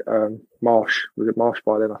 Or was it Marsh? Was it Marsh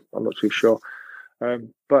by then? I'm not too sure.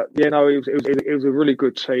 But it was a really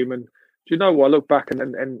good team. And do you know what? I look back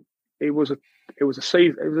and it was a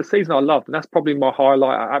season I loved, and that's probably my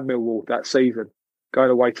highlight at Millwall that season. Going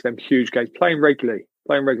away to them huge games, playing regularly.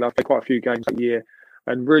 I played quite a few games that year,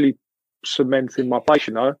 and really cementing my place,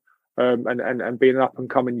 you know, and being an up and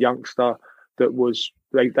coming youngster that was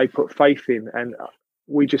they put faith in, and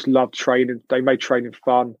we just loved training. They made training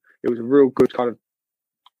fun. It was a real good kind of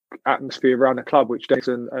atmosphere around the club, which Dennis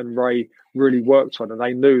and Ray really worked on, and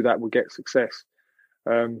they knew that would get success.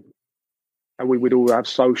 And we would all have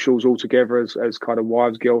socials all together as kind of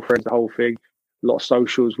wives, girlfriends, the whole thing. A lot of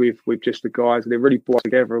socials with just the guys, and it really brought us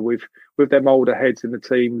together with them older heads in the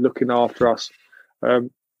team looking after us. And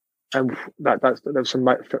there's some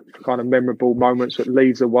kind of memorable moments at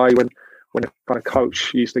Leeds away when the kind of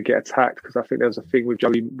coach used to get attacked, because I think there was a thing with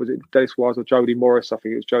Jody, was it Dennis Wise or Jody Morris? I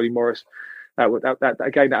think it was Jody Morris. That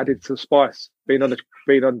again, that added some spice. Being on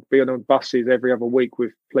buses every other week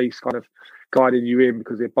with police kind of guiding you in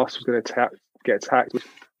because their bus was going to get attacked with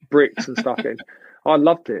bricks and stuff. I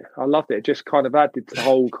loved it. It just kind of added to the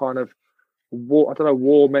whole kind of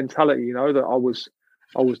war mentality, you know, that I was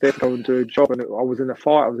there to go and do a job, and I was in the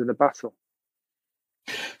fight, I was in the battle.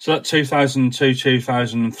 So that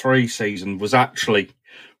 2002-2003 season was actually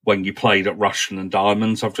when you played at Rushden and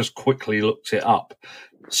Diamonds. I've just quickly looked it up.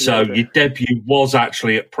 So your debut was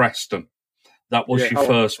actually at Preston. That was your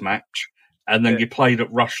first match. And then you played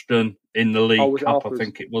at Rushden in the League Cup, I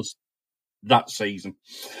think it was that season.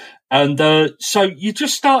 And so you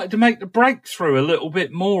just started to make the breakthrough a little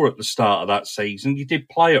bit more at the start of that season. You did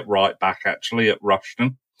play at right back, actually, at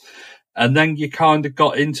Rushden. And then you kind of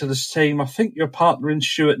got into this team. I think you're a partner in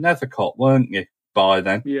Stuart Nethercott, weren't you, by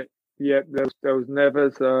then? Yeah. There was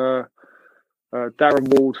Nevers, Darren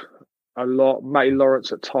Ward a lot, Matty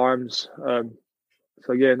Lawrence at times.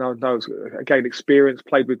 Again, experience,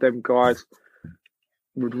 played with them guys.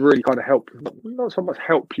 Would really kind of help, not so much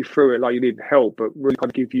help you through it like you needed help, but really kind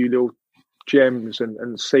of give you little gems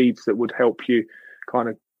and seeds that would help you kind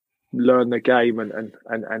of learn the game and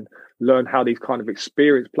learn how these kind of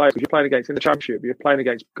experienced players, because you're playing against in the Championship, you're playing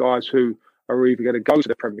against guys who are either going to go to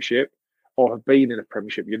the Premiership or have been in the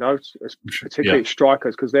Premiership, you know, particularly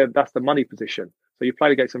strikers, because that's the money position. So you're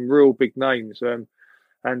playing against some real big names, they're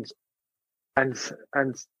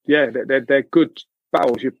good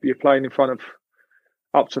battles. You're playing in front of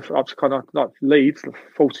up to kind of like Leeds,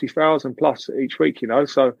 40,000 plus each week, you know.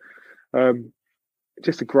 So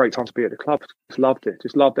just a great time to be at the club. Just loved it.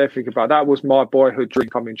 Just loved everything about it. That was my boyhood dream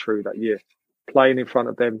coming true that year. Playing in front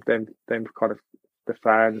of them kind of the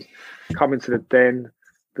fans, coming to the Den,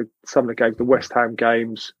 some of the games, the West Ham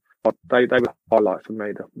games, they were a highlight for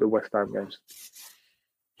me, the West Ham games.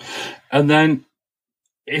 And then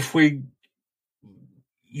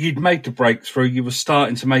you'd made the breakthrough, you were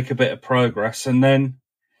starting to make a bit of progress, and then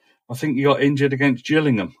I think you got injured against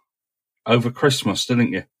Gillingham over Christmas,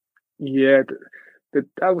 didn't you? Yeah,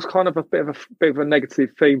 that was kind of a bit of a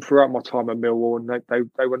negative theme throughout my time at Millwall, and they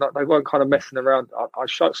weren't kind of messing around. I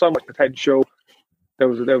showed so much potential. There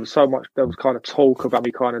was kind of talk about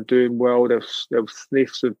me kind of doing well. There was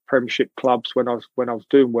sniffs of Premiership clubs when I was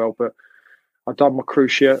doing well, but I'd done my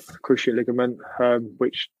cruciate ligament,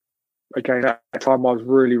 which again at the time I was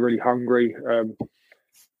really, really hungry.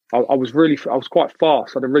 I was quite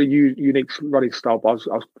fast. I had a really unique running style, but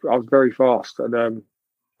I was very fast, and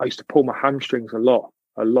I used to pull my hamstrings a lot,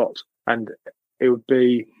 and it would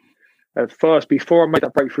be at first before I made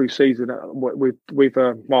that breakthrough season with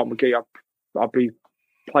Mark McGee. I'd be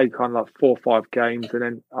played kind of like 4 or 5 games, and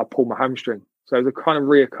then I pulled my hamstring. So it was a kind of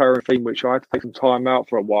reoccurring theme, which I had to take some time out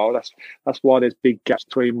for a while. That's why there's big gaps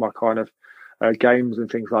between my kind of games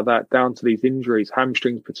and things like that, down to these injuries,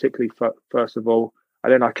 hamstrings particularly first of all,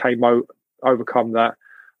 and then I came overcome that,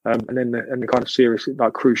 and then the kind of serious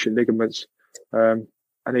like cruciate ligaments, and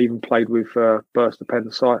even played with burst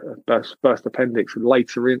appendix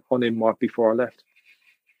later on in my before I left.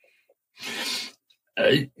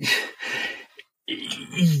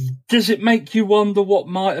 Does it make you wonder what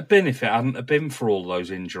might have been if it hadn't have been for all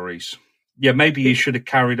those injuries? Yeah, maybe you should have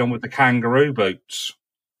carried on with the kangaroo boots.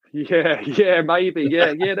 Yeah, maybe.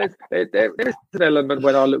 Yeah. There's an element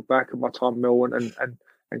when I look back at my time at Millwall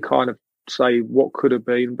and kind of say what could have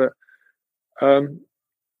been, but I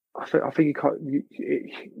think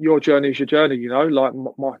your journey is your journey. You know, like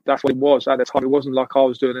that's what it was at the time. It wasn't like I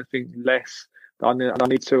was doing anything less. I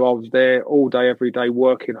was there all day, every day,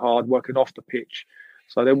 working hard, working off the pitch.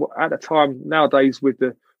 So then, at the time, nowadays with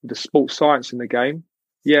the sports science in the game,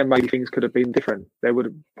 yeah, maybe things could have been different. There would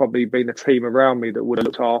have probably been a team around me that would have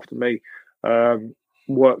looked after me,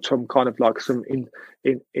 worked on kind of like some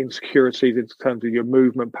insecurities in terms of your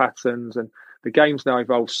movement patterns. And the game's now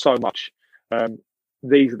evolved so much.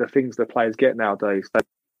 These are the things that players get nowadays.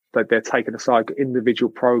 That they're taking aside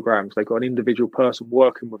individual programs. They've got an individual person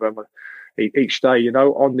working with them each day, you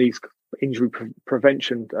know, on these injury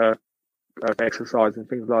prevention exercise and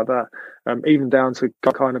things like that. Even down to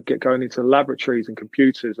kind of going into laboratories and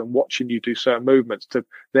computers and watching you do certain movements to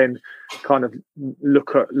then kind of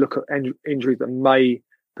look at injuries that may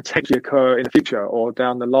potentially occur in the future or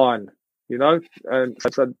down the line, you know. And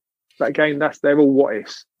so again, they're all what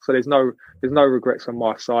ifs. So there's no regrets on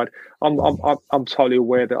my side. I'm totally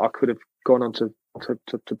aware that I could have gone on to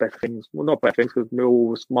better things. Well, not better things, because Millwall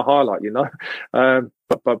was my highlight, you know.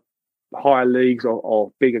 But higher leagues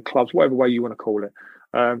or bigger clubs, whatever way you want to call it.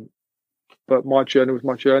 But my journey was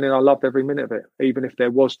my journey, and I loved every minute of it, even if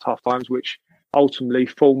there was tough times, which ultimately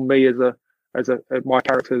formed me as my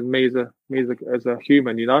character, and me as a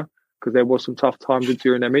human, you know, because there was some tough times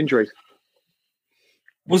during them injuries.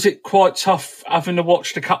 Was it quite tough having to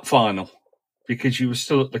watch the cup final because you were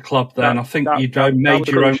still at the club then? I think you'd made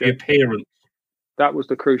your only appearance. That was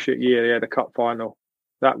the cruciate year, yeah, the cup final.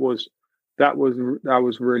 That was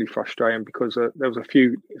really frustrating because there was a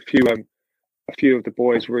few of the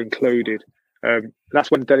boys were included.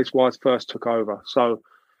 That's when Dennis Wise first took over. So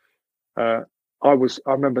I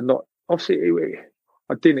remember not obviously.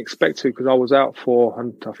 I didn't expect to, because I was out for, I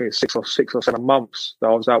think it's 6 or 7 months that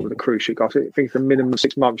I was out with the cruciate. I think it's the minimum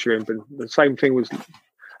 6 months you're in. But the same thing was,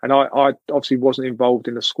 and I obviously wasn't involved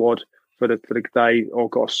in the squad for the day or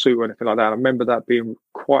got a suit or anything like that. I remember that being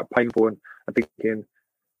quite painful and thinking,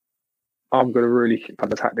 I'm going to really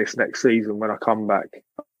attack this next season when I come back.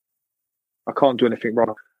 I can't do anything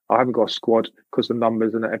wrong. I haven't got a squad because of the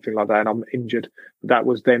numbers and everything like that, and I'm injured. That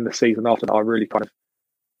was then the season after that I really kind of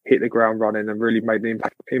hit the ground running and really made an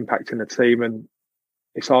impact in the team. And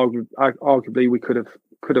it's arguably we could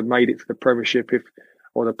have made it to the Premiership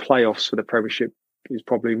or the playoffs for the Premiership is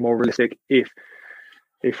probably more realistic if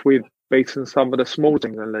we'd beaten some of the smaller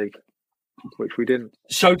teams in the league, which we didn't.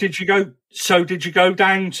 So did you go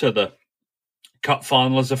down to the cup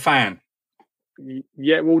final as a fan?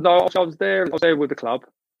 Yeah, well, no, I was there with the club,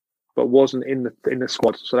 but wasn't in the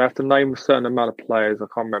squad. So they have to name a certain amount of players. I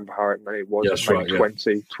can't remember how many it was. That's right,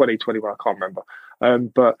 20, 21, I can't remember.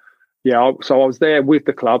 But yeah, so I was there with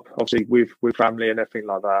the club, obviously with family and everything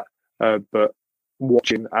like that. But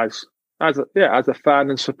watching as a fan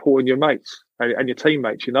and supporting your mates and your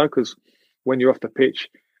teammates, you know, because when you're off the pitch,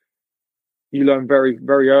 you learn very,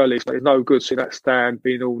 very early. So it's no good sitting at that stand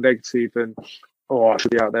being all negative and, I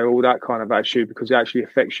should be out there, all that kind of attitude, because it actually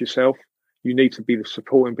affects yourself. You need to be the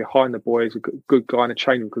supporting behind the boys, a good guy in a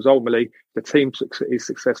chain, because ultimately the team is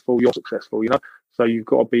successful, you're successful, you know. So you've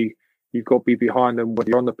got to be behind them whether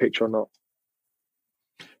you're on the pitch or not.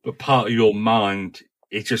 But part of your mind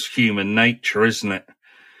is just human nature, isn't it?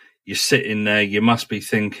 you're sitting there, you must be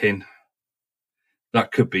thinking,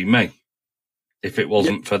 that could be me if it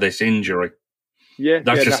wasn't for this injury. Yeah,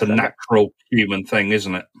 that's just a natural human thing,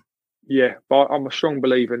 isn't it? Yeah, but I'm a strong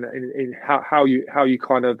believer in how you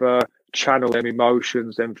kind of channel them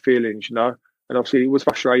emotions, them feelings, you know. And obviously, it was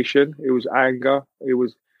frustration, it was anger, it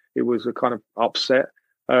was a kind of upset.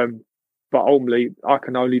 But ultimately, I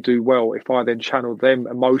can only do well if I then channel them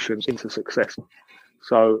emotions into success.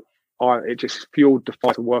 So it just fueled the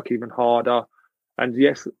fight to work even harder. And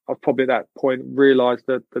yes, I've probably at that point realised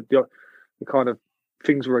that the kind of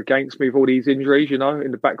things were against me with all these injuries, you know.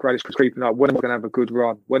 In the background, it's creeping up. When am I going to have a good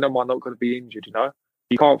run? When am I not going to be injured, you know?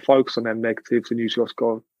 You can't focus on them negatives and you just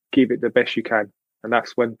got to give it the best you can. And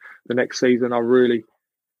that's when the next season I really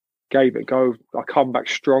gave it a go. I come back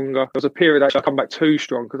stronger. There was a period actually I come back too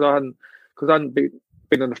strong because I hadn't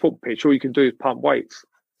been on the football pitch. All you can do is pump weights.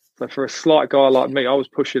 So for a slight guy like me, I was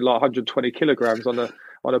pushing like 120 kilograms on a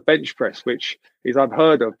bench press, which is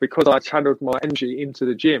unheard of because I channeled my energy into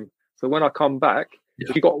the gym. So when I come back,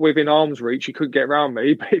 if you got within arm's reach, you couldn't get around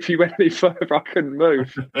me. But if you went any further, I couldn't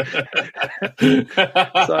move.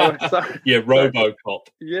 Yeah, RoboCop.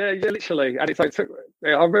 Yeah, literally. And I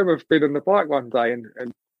remember being on the bike one day, and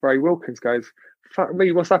Ray Wilkins goes, "Fuck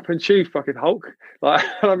me, what's happened to you, fucking Hulk?" Like,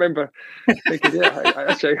 I remember thinking,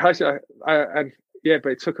 actually, but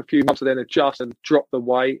it took a few months to then adjust and drop the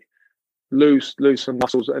weight, lose some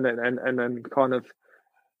muscles, and then kind of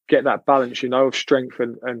get that balance, you know, of strength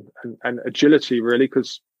and agility, really,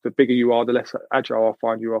 because the bigger you are, the less agile I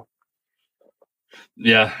find you are.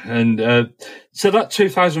 Yeah, and so that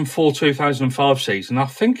 2004-2005 season, I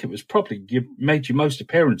think it was probably you made your most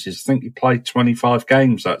appearances. I think you played 25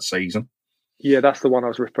 games that season. Yeah, that's the one I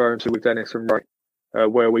was referring to with Dennis and Ray,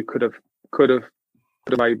 where we could have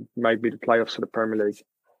made me the playoffs for the Premier League,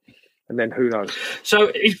 and then who knows?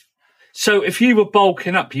 So if you were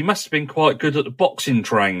bulking up, you must have been quite good at the boxing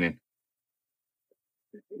training.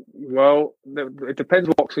 Well, it depends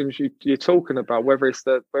what boxing you're talking about. Whether it's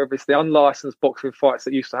the unlicensed boxing fights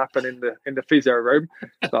that used to happen in the physio room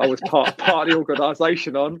that I was part of the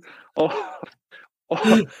organisation on, or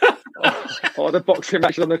the boxing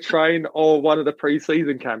matches on the train, or one of the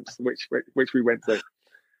pre-season camps which we went to.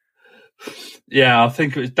 Yeah, I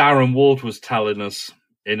think it was Darren Ward was telling us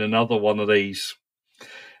in another one of these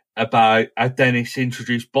about how Dennis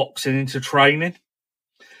introduced boxing into training,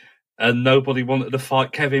 and nobody wanted to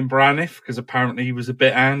fight Kevin Braniff because apparently he was a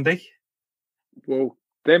bit handy. Well,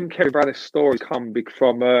 them Kevin Braniff stories come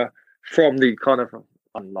from the kind of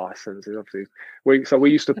unlicensed, obviously. We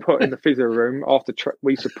used to put in the physio room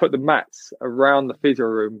we used to put the mats around the physio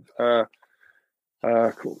room,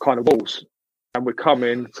 kind of walls, and we'd come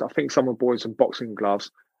in. So I think someone bought some boxing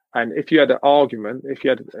gloves. And if you had an argument, if you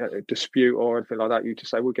had a dispute or anything like that, you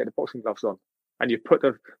just say, "We'll get the boxing gloves on," and you put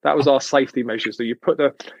that was our safety measure. So you put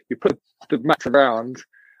the mat around,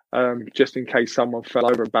 just in case someone fell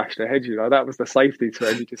over and bashed their head. You know, that was the safety to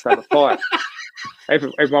it. You just have a fight.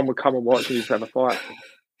 Everyone would come and watch, and you just have a fight.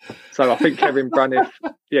 So I think Kevin Braniff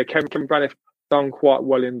done quite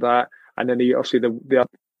well in that. And then he obviously the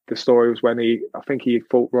story was when he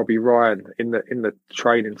fought Robbie Ryan in the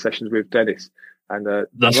training sessions with Dennis. And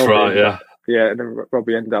that's Robbie, right, yeah. Yeah, and then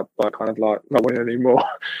Robbie ended up kind of like not winning anymore.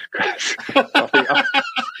 I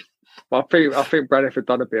think Braniff had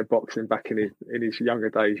done a bit of boxing back in his younger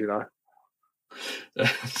days, you know.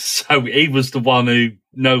 So he was the one who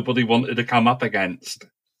nobody wanted to come up against.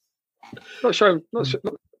 Not sure it was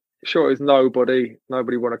nobody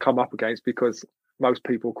want to come up against because most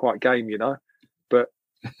people are quite game, you know. But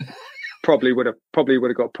probably would have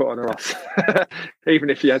got put on a Ross, even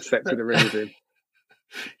if he had stepped in the ring with him.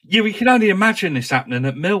 Yeah, we can only imagine this happening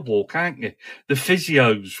at Millwall, can't you? The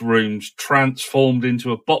physio's rooms transformed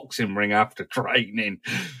into a boxing ring after training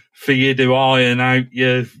for you to iron out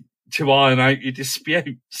your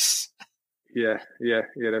disputes. Yeah.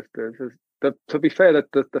 To be fair,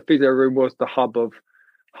 the physio room was the hub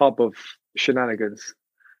of shenanigans.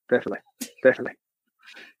 Definitely.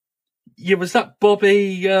 Yeah, was that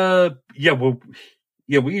Bobby?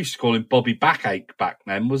 We used to call him Bobby Backache back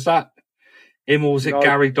then. Was that him, or was it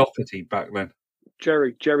Gary Doherty back then?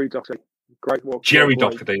 Jerry Doherty, great walk. Jerry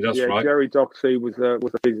Doherty, that's right. Jerry Doherty was a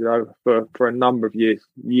physio for a number of years.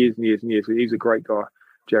 He's a great guy,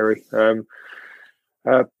 Jerry. So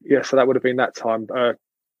that would have been that time.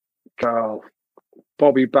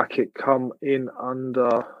 Bobby Backache come in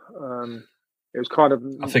under. It was kind of.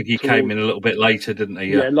 I think he came in a little bit later, didn't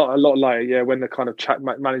he? Yeah, a lot later. Yeah, when the kind of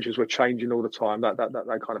managers were changing all the time. That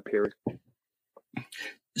kind of period.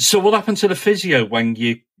 So what happened to the physio when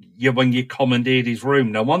you commandeered his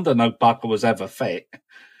room? No wonder no bugger was ever fit.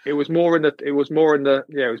 It was more in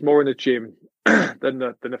the gym than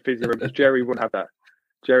the physio room. Because Jerry wouldn't have that.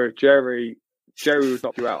 Jerry would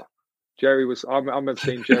knock you out. Jerry was. I remember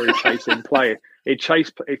seeing Jerry chasing playing.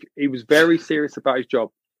 He was very serious about his job,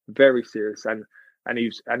 very serious, and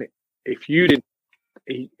if you didn't,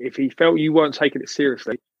 if he felt you weren't taking it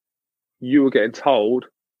seriously, you were getting told,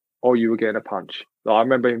 or you were getting a punch. Like, I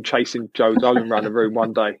remember him chasing Joe Dolan around the room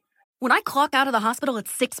one day. When I clock out of the hospital at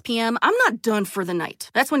 6 p.m., I'm not done for the night.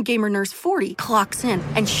 That's when Gamer Nurse 40 clocks in,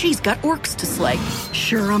 and she's got orcs to slay.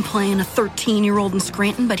 Sure, I'm playing a 13-year-old in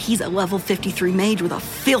Scranton, but he's a level 53 mage with a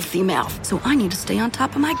filthy mouth, so I need to stay on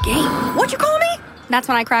top of my game. What'd you call me? That's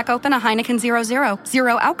when I crack open a Heineken 0.0.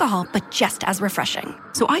 Zero alcohol, but just as refreshing.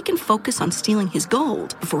 So I can focus on stealing his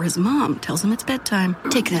gold before his mom tells him it's bedtime.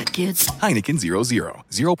 Take that, kids. Heineken 0.0.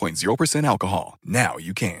 0.0% alcohol. Now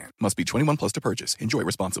you can. Must be 21 plus to purchase. Enjoy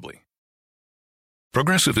responsibly.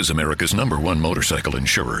 Progressive is America's #1 motorcycle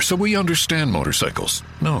insurer, so we understand motorcycles.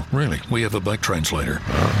 No, really, we have a bike translator.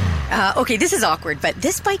 Okay, this is awkward, but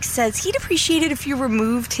this bike says he'd appreciate it if you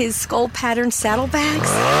removed his skull pattern saddlebags.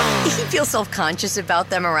 He feels self-conscious about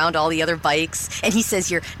them around all the other bikes, and he says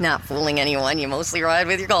you're not fooling anyone. You mostly ride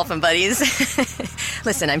with your golfing buddies.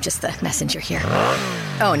 Listen, I'm just the messenger here.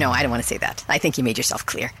 Oh, no, I don't want to say that. I think you made yourself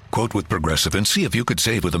clear. Quote with Progressive and see if you could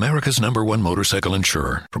save with America's #1 motorcycle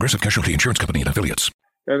insurer. Progressive Casualty Insurance Company and Affiliates.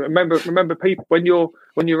 Remember, people, when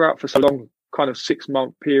you're out for so long, kind of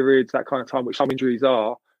 6-month periods, that kind of time, which some injuries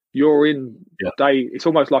are, you're in day. It's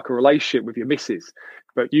almost like a relationship with your missus,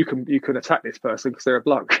 but you can attack this person because they're a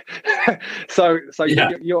bloke. so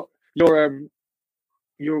you're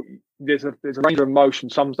there's a range of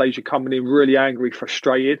emotion. Some days you're coming in really angry,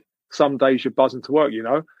 frustrated. Some days you're buzzing to work,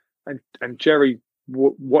 and Jerry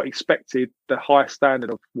what expected the high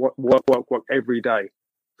standard of work every day.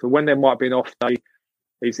 So when there might be an off day,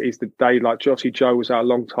 is the day, like Jossie Joe was out a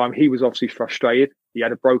long time. He was obviously frustrated. He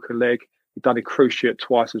had a broken leg. He'd done a cruciate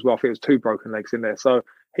twice as well. I think it was 2 broken legs in there. So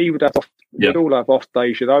he would have we'd all have off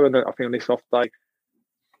days, And I think on this off day,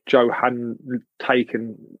 Joe hadn't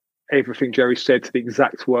taken everything Jerry said to the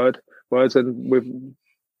exact words. And with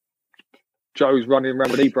Joe's running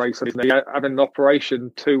around with knee brace on his knee, having an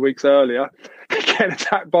operation 2 weeks earlier, getting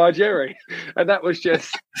attacked by Jerry, and that was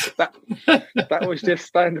just that was just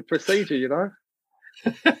standard procedure,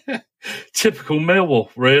 Typical Millwall,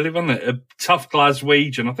 really, wasn't it? A tough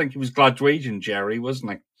Glaswegian. I think he was Glaswegian, Jerry,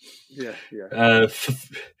 wasn't he? Yeah.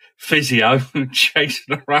 Physio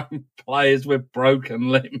chasing around players with broken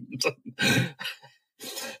limbs.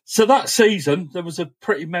 So that season, there was a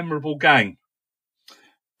pretty memorable game.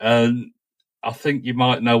 I think you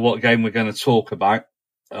might know what game we're going to talk about.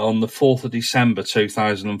 On the 4th of December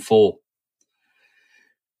 2004,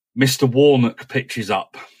 Mr. Warnock pitches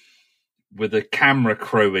up with a camera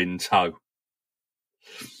crew in tow.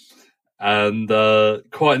 And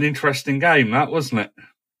quite an interesting game, that, wasn't it?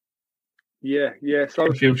 Yeah. So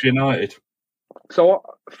Sheffield United. So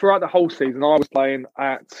throughout the whole season, I was playing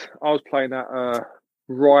at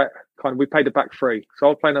right, kind of, we played the back three. So I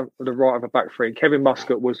was playing at the right of a back three, and Kevin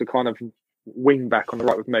Muscat was the kind of wing back on the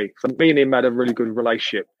right with me. So me and him had a really good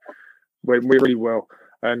relationship. We really well.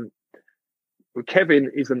 And Kevin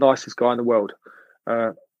is the nicest guy in the world.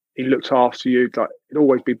 He looked after you. Like, he'd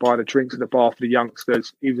always be buying the drinks at the bar for the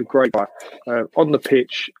youngsters. He was a great guy. On the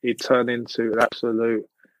pitch, he'd turn into an absolute,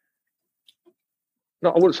 I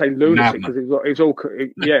wouldn't say lunatic, because it was all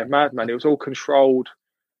madman. It was all controlled,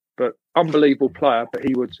 but unbelievable player. But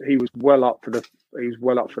he was well up for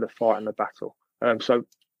the fight and the battle. So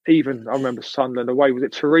even I remember Sunderland away, was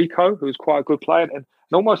it Tarico, who was quite a good player, and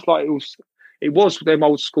almost like it was them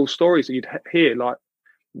old school stories that you'd hear, like,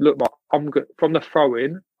 look, from the throw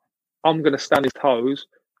in, I'm going to stand his toes,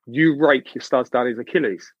 you rake your studs down his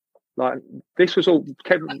Achilles. Like, this was all,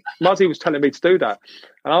 Muzzy was telling me to do that.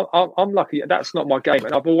 And I'm lucky, that's not my game.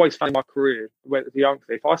 And I've always found in my career, where the young,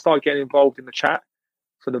 if I start getting involved in the chat,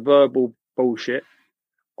 so the verbal bullshit,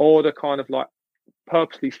 or the kind of like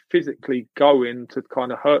purposely physically going to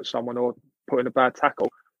kind of hurt someone or put in a bad tackle,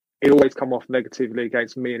 it always come off negatively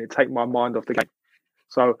against me, and it take my mind off the game.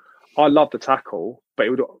 So I love the tackle, but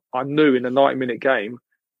I knew in a 90-minute game,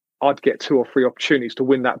 I'd get 2 or 3 opportunities to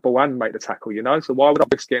win that ball and make the tackle, So why would I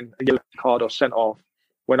risk getting a yellow card or sent off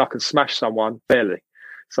when I can smash someone barely?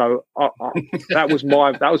 So that was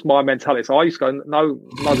my mentality. So I used to go, no,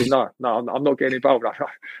 I'm not getting involved.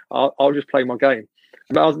 I'll just play my game.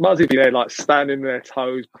 Muzzy be there, like, standing their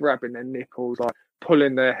toes, grabbing their nipples, like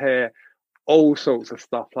pulling their hair, all sorts of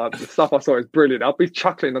stuff. Like, the stuff I saw is brilliant. I'd be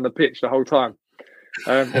chuckling on the pitch the whole time.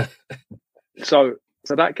 So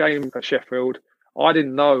that game at Sheffield, I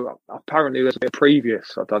didn't know. Apparently, there's a bit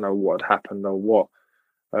previous. I don't know what had happened or what.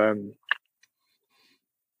 But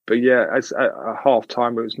yeah, as at half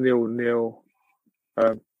time it was 0-0.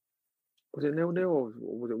 Was it 0-0 or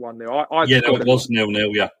was it 1-0? It was 0-0. Yeah, it was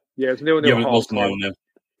 0-0. Yeah, it was 0-0.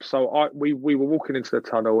 So we were walking into the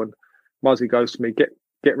tunnel, and Muzzy goes to me,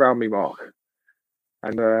 "Get round me, Mark."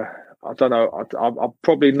 And I don't know. I'm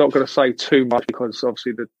probably not going to say too much because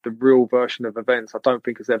obviously the real version of events I don't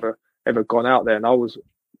think has ever gone out there, and I was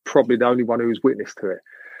probably the only one who was witness to it.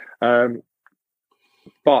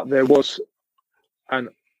 But there was an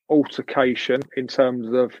altercation in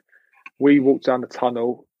terms of we walked down the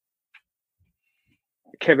tunnel.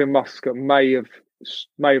 Kevin Muscat may have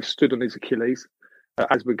stood on his Achilles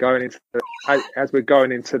as we're going into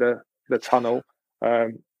the tunnel. I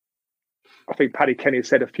think Paddy Kenny had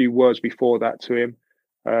said a few words before that to him,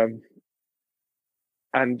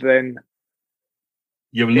 and then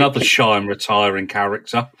you're another shy and retiring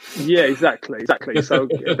character. Yeah, exactly. So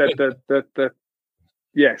the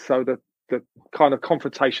kind of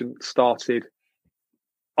confrontation started.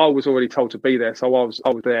 I was already told to be there, so I was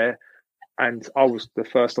there, and I was the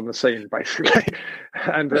first on the scene basically,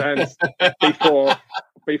 and before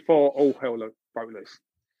all hell broke loose.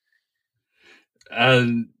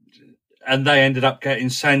 And they ended up getting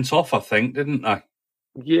sent off, I think, didn't they?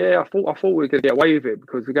 Yeah, I thought we were going to get away with it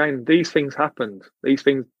because again, these things happened. These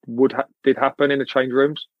things did happen in the change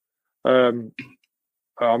rooms. I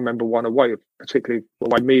remember one away, particularly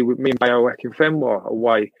away. Me and Bayo Akinfenwa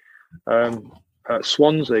away at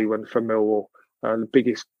Swansea when from Millwall, the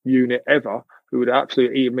biggest unit ever, who would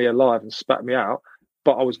absolutely eat me alive and spat me out.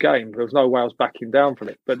 But I was game. There was no way I was backing down from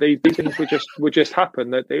it. But these things would just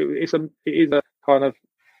happen. That it is a kind of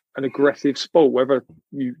an aggressive sport, whether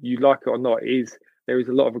you like it or not. There is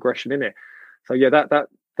a lot of aggression in it. So yeah, that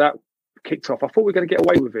kicked off. I thought we were going to get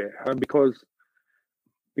away with it, because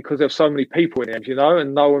there's so many people in the end,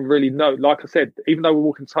 and no one really knows. Like I said, even though we're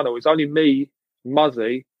walking tunnel, it's only me,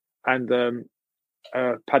 Muzzy, and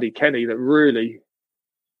Paddy Kenny that really.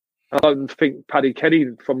 I don't think Paddy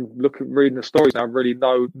Kenny, from reading the stories now, really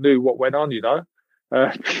knew what went on,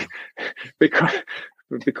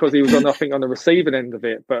 because he was on the receiving end of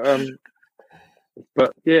it. But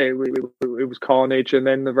yeah, it was carnage, and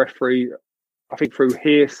then the referee, I think through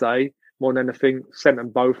hearsay more than anything, sent them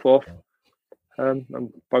both off, and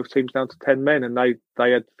both teams down to 10 men, and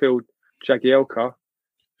they had Phil Jagielka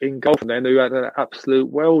in goal from then, who had an absolute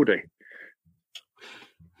worldie.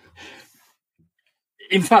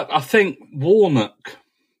 In fact, I think Warnock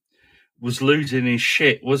was losing his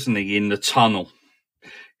shit, wasn't he, in the tunnel?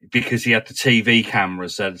 Because he had the TV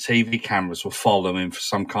cameras there. The TV cameras were following him for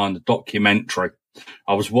some kind of documentary.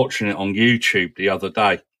 I was watching it on YouTube the other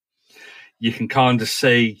day. You can kind of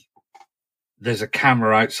see there's a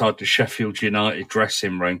camera outside the Sheffield United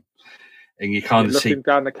dressing room. And you kind of see... Looking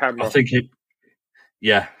down the camera. I think it...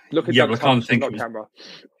 Yeah. Looking down the camera.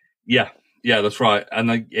 Yeah, that's right.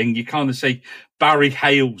 And you kind of see Barry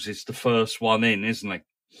Hales is the first one in, isn't he?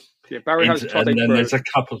 Yeah, Barry Hales. And then there's a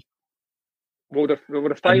couple... Well, the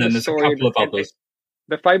famous story,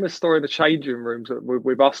 the famous story in the changing rooms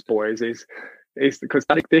with us boys is because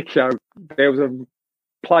Danny Dickio, there was a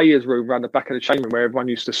players' room around the back of the changing room where everyone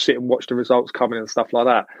used to sit and watch the results coming and stuff like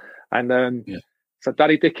that. And so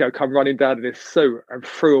Danny Dickio come running down in his suit and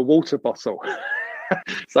threw a water bottle.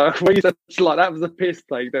 So we said, like, that was a piss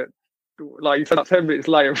thing that, like, you said, like 10 minutes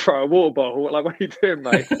later, throw a water bottle. Like, what are you doing,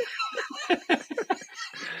 mate?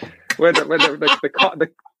 when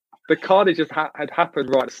the carnage just had happened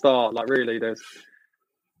right at the start. Like, really, there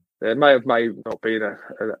may not been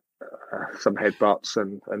some headbutts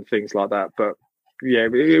and things like that, but yeah,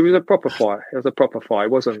 it was a proper fight. It was a proper fight.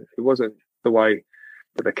 It wasn't the way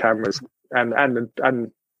that the cameras and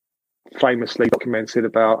famously documented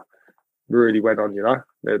about really went on.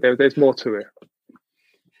 There's more to it.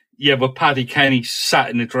 Yeah, but Paddy Kenny sat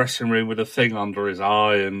in the dressing room with a thing under his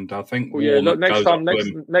eye, and I think look, next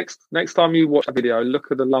time you watch a video,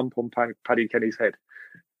 look at the lump on Paddy Kenny's head.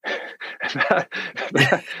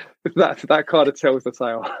 that kind of tells the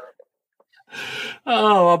tale.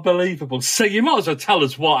 Oh, unbelievable! So you might as well tell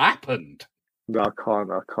us what happened. No, I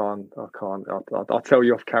can't. I'll tell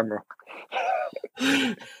you off camera.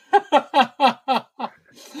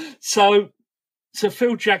 So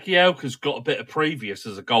Phil Jagielka's got a bit of previous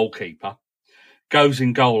as a goalkeeper, goes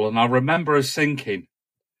in goal, and I remember us thinking,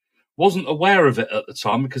 wasn't aware of it at the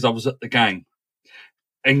time because I was at the game,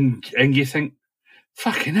 and you think,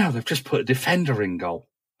 fucking hell, they've just put a defender in goal.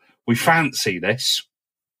 We fancy this.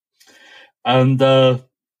 And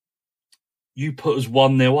you put us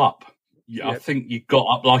 1-0 up. Yep. I think you got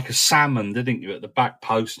up like a salmon, didn't you, at the back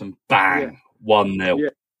post, and bang, 1-0. Yeah.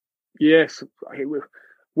 Yes.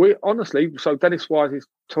 We honestly, so Dennis Wise's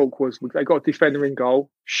talk was they got a defender in goal,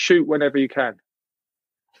 shoot whenever you can.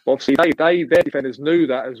 Obviously, their defenders knew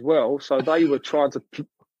that as well, so they were trying to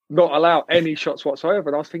not allow any shots whatsoever.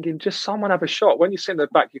 And I was thinking, just someone have a shot. When you sit in the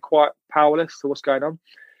back, you're quite powerless to what's going on,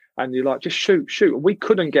 and you're like, just shoot. We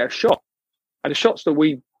couldn't get a shot, and the shots that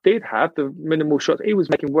we did have, the minimal shots, he was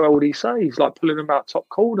making worldy saves, like pulling them out top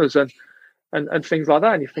corners and things like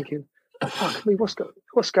that. And you're thinking, fuck me,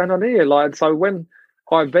 what's going on here? Like, so when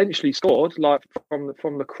I eventually scored, like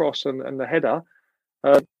from the cross and the header,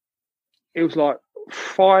 it was like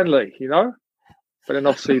finally, you know. But then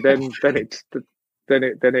obviously then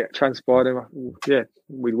it transpired, and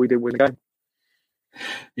we did win the game.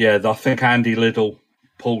 Yeah, I think Andy Liddell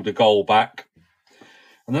pulled a goal back,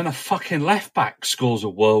 and then a fucking left back scores a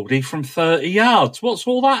worldie from 30 yards. What's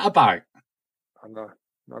all that about? I know.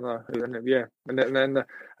 Yeah, and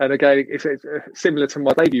again, it's similar to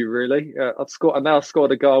my debut. Really, I now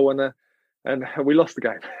scored a goal, and we lost the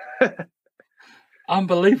game.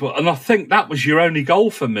 Unbelievable. And I think that was your only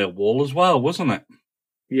goal for Millwall as well, wasn't it?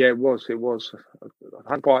 Yeah, it was. I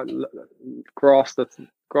hadn't quite grasped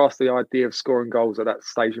the idea of scoring goals at that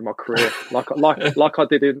stage in my career, like I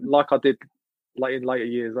did in later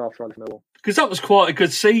years after I left Millwall. Because that was quite a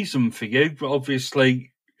good season for you. But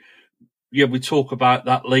obviously, yeah, we talk about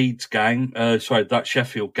that Leeds game. That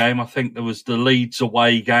Sheffield game. I think there was the Leeds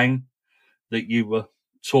away game that you were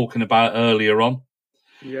talking about earlier on.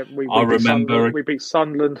 Yeah, we remember we beat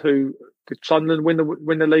Sunderland. Who did Sunderland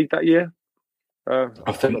win the league that year?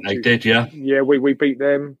 I think they did. Yeah. Yeah, we beat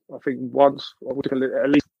them. I think once. We took at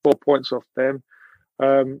least 4 points off them.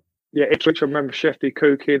 Ipswich. I remember Shefty,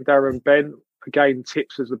 Kukin, Darren Bent. Again,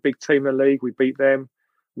 Tips as the big team in the league. We beat them.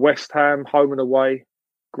 West Ham, home and away.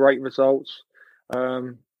 Great results.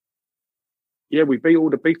 We beat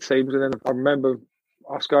all the big teams, and then I remember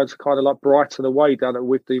us going to kind of like Brighton away down at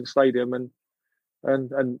Withdean Stadium and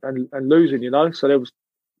losing, you know. So there was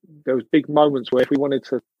big moments where if we wanted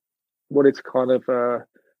to kind of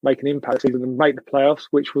make an impact season and make the playoffs,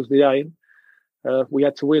 which was the aim, we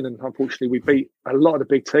had to win. And unfortunately, we beat a lot of the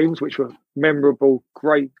big teams, which were memorable,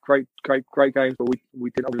 great games, but we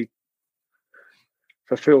didn't really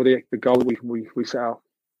fulfil the goal we set out.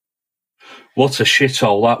 What a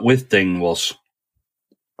shithole that Withdean was.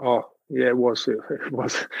 Oh yeah, it was. It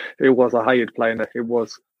was. I hated playing there. It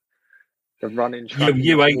was the running.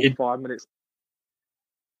 You hated 5 minutes.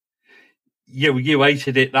 Yeah, you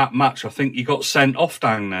hated it that much. I think you got sent off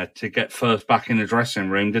down there to get first back in the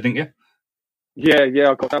dressing room, didn't you?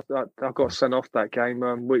 Yeah. I got sent off that game,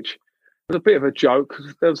 which was a bit of a joke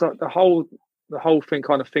because there was like the whole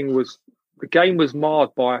thing was the game was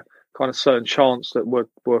marred by kind of certain chants that were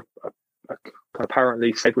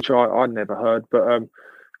apparently said, which I never heard, but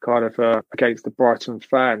against the Brighton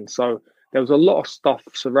fans. So there was a lot of stuff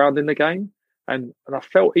surrounding the game. And I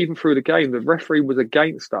felt even through the game, the referee was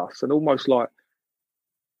against us and almost like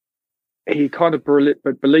he kind of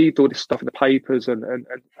believed all this stuff in the papers and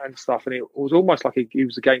stuff. And it was almost like he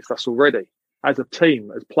was against us already as a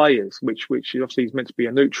team, as players, which obviously is meant to be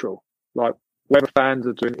a neutral. Like whether fans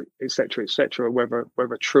are doing, et cetera, whether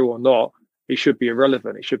true or not, it should be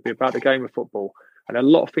irrelevant. It should be about the game of football. And a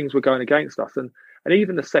lot of things were going against us. And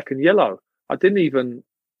even the second yellow, I didn't even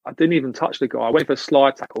touch the guy. I went for a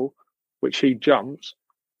slide tackle, which he jumped.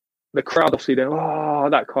 The crowd obviously then,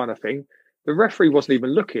 that kind of thing. The referee wasn't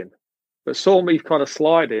even looking, but saw me kind of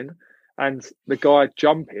sliding and the guy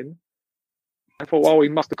jumping. I thought, he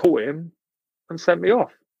must have caught him and sent me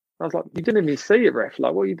off. I was like, you didn't even see it, ref.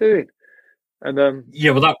 Like, what are you doing? And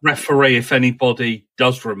that referee, if anybody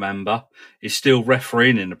does remember, is still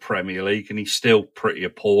refereeing in the Premier League, and he's still pretty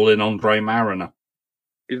appalling. Andre Mariner.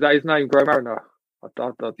 Is that his name, Graham Mariner? I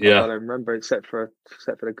don't remember, except for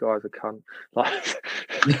the guy's a cunt. Like,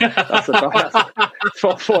 that's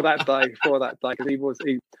for that day, because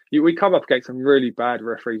we come up against some really bad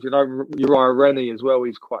referees. You know, Uriah Rennie as well.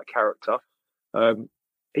 He's quite a character.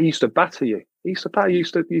 He used to batter you. He used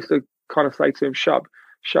to kind of say to him, "Shut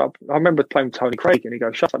up." I remember playing with Tony Craig, and he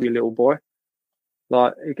goes, "Shut up, you little boy."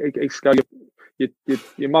 Like he go,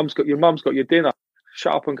 your mum's got your dinner.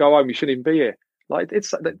 Shut up and go home. You shouldn't even be here. Like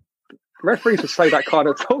it's that. Referees would say that kind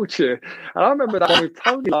of talk to you. And I remember that one with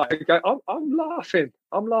Tony. Like, I'm laughing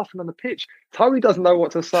on the pitch. Tony doesn't know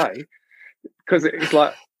what to say because it's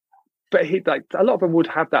like, but a lot of them would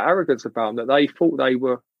have that arrogance about them that they thought they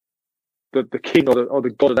were the king or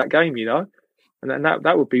the god of that game, you know. And then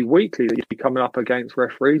that would be weekly that you'd be coming up against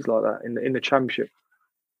referees like that in the Championship.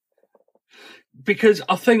 Because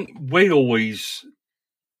I think we always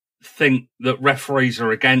think that referees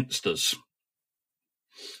are against us.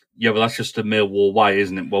 Yeah, well, that's just the Millwall way,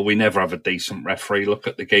 isn't it? Well, we never have a decent referee. Look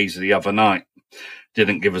at the geezer the other night.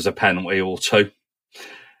 Didn't give us a penalty or two.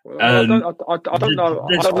 Well, I don't know.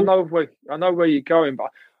 I know where you're going,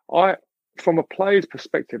 but from a player's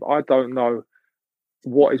perspective, I don't know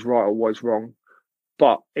what is right or what is wrong.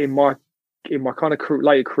 But in my kind of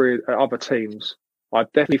later career at other teams, I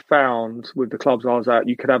definitely found with the clubs I was at,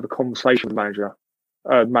 you could have a conversation with the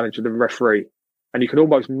manager, the referee, and you can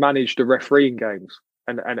almost manage the refereeing games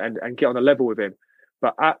and get on a level with him.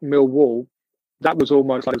 But at Millwall, that was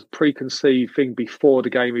almost like a preconceived thing before the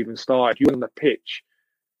game even started. You were on the pitch,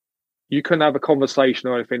 you couldn't have a conversation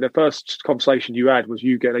or anything. The first conversation you had was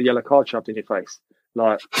you getting a yellow card shoved in your face.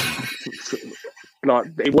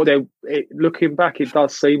 Looking back, it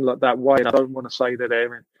does seem like that way. And I don't want to say that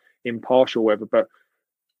they're impartial, or whatever, but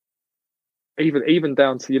even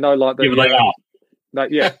down to I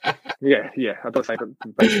don't say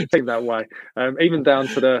that, think that way. Even down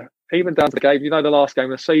to the game, the last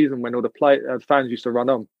game of the season when all the fans used to run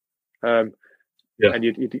on, and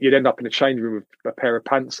you'd end up in a change room with a pair of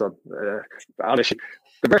pants on. The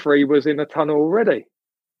referee was in the tunnel already.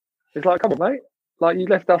 It's like, come on, mate! Like, you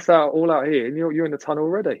left us all out here, and you're in the tunnel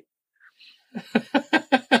already.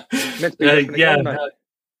 Meant to be game,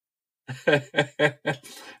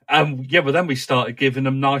 but then we started giving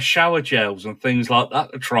them nice shower gels and things like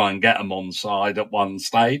that to try and get them on side at one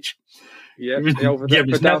stage. Yeah, it was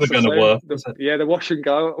never going to work. The wash and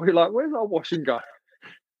go. We're like, where's our wash and go?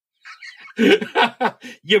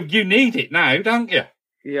 You need it now, don't you?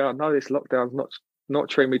 Yeah, I know this lockdown's not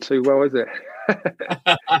treating me too well, is it?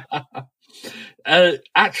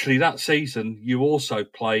 Actually, that season you also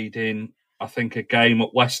played in, I think, a game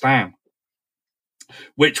at West Ham,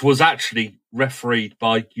 which was actually refereed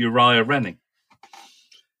by Uriah Rennie.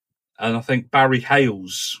 And I think Barry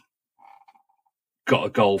Hales got a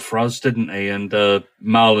goal for us, didn't he? And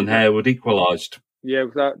Marlon Harewood equalised. Yeah,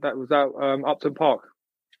 that was Upton Park.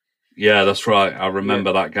 Yeah, that's right. I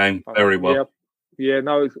remember that game very well. Yeah,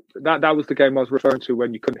 no, that was the game I was referring to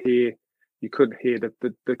when you couldn't hear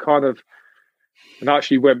the kind of. And I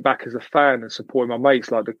actually went back as a fan and supporting my mates,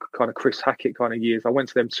 like the kind of Chris Hackett kind of years. I went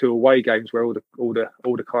to them 2 away games where all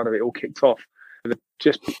the kind of it all kicked off. And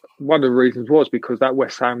just one of the reasons was because that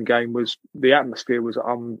West Ham game the atmosphere was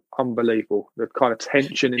unbelievable. The kind of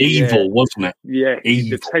tension in the air. Evil, wasn't it? Yeah,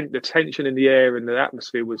 evil. The tension in the air and the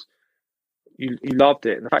atmosphere was. You loved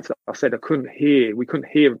it. And the fact that I said we couldn't hear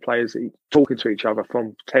the players talking to each other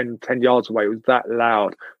from 10 yards away. It was that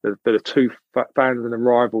loud. The two fans and the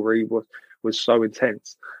rivalry was so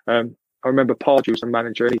intense. I remember Pardew was the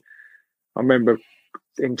manager. And I remember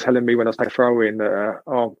him telling me when I was taking a throw in that,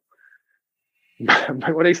 what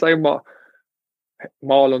did he say?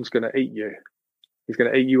 Marlon's going to eat you. He's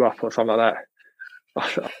going to eat you up or something like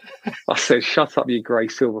that. I said, shut up, you grey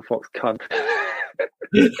silver fox cunt.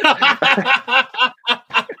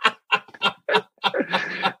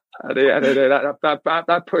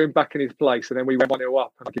 That put him back in his place, and then we went 1-0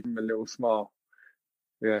 up, and I gave him a little smile.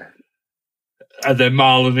 Yeah, and then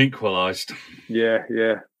Marlon equalised. Yeah.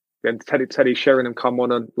 And Teddy Sheringham come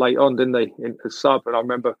on and late on, didn't they, in the sub? And I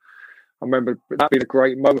remember that being a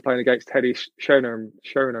great moment playing against Teddy Sheringham.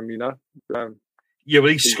 Well,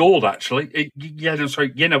 he scored actually.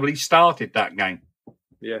 But he started that game.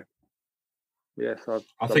 Yeah. Yes,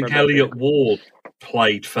 I think Elliot Ward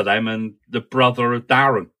played for them, and the brother of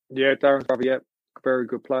Darren. Yeah, Darren's brother. Yeah, very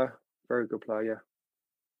good player. Yeah.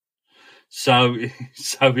 So it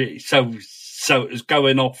was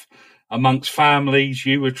going off amongst families.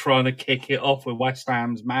 You were trying to kick it off with West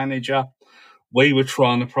Ham's manager. We were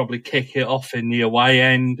trying to probably kick it off in the away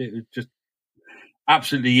end. It was just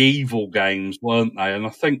absolutely evil games, weren't they? And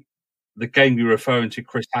I think the game you're referring to,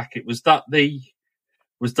 Chris Hackett, was that the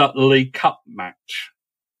League Cup match,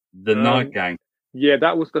 the night game? Yeah,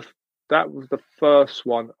 that was the first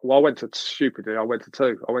one. Well, I went to 2. I went to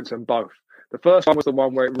them both. The first one was the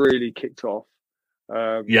one where it really kicked off.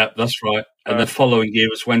 Yeah, that's right. And the following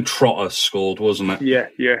year was when Trotter scored, wasn't it? Yeah.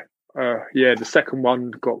 The second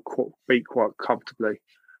one got beat quite comfortably.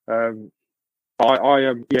 We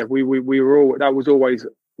were all. That was always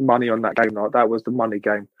money on that game night. That was the money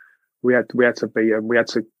game. We had to beat them. We had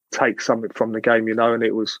to take something from the game, and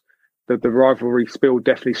it was the rivalry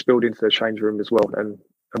definitely spilled into the change room as well, and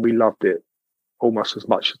we loved it almost as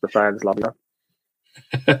much as the fans loved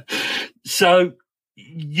it. So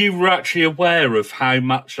you were actually aware of how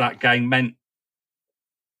much that game meant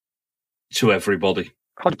to everybody?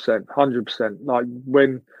 100%. Like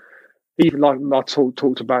when even like I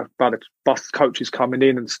talked about the bus coaches coming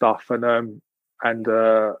in and stuff, and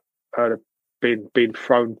being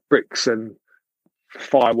thrown bricks and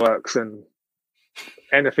fireworks and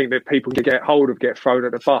anything that people can get hold of get thrown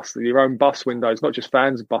at the bus. Your own bus windows, not just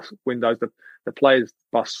fans' bus windows, the players'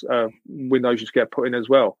 bus windows just get put in as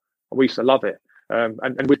well. And we used to love it.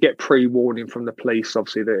 And we'd get pre-warning from the police,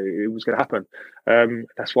 obviously, that it was going to happen.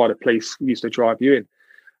 That's why the police used to drive you in.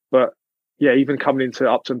 But yeah, even coming into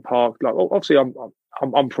Upton Park, like obviously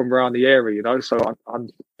I'm from around the area, you know, so I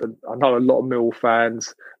know a lot of Millwall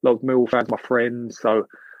fans, my friends. So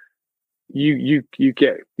you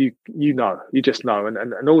just know,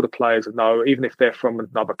 and all the players know, even if they're from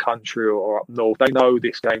another country or up north, they know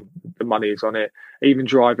this game, the money is on it. Even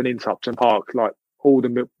driving into Upton Park, like all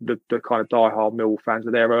the kind of diehard Millwall fans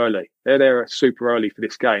are there early. They're there super early for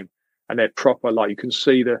this game, and they're proper. Like you can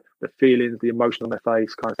see the feelings, the emotion on their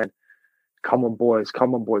face, kind of thing. Come on, boys,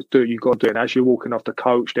 do it. You've got to do it. And as you're walking off the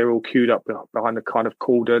coach, they're all queued up behind the kind of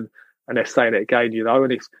cordon, and they're saying it again, you know.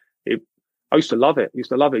 And I used to love it. It used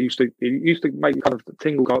to make you kind of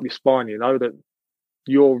tingle go up your spine, you know, that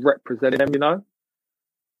you're representing them, you know.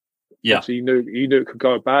 Yeah. So you knew it could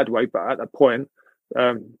go a bad way, but at that point,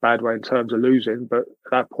 bad way in terms of losing, but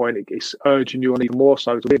at that point, it's urging you on even more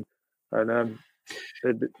so to win. And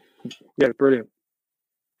yeah, brilliant.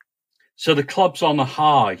 So the club's on a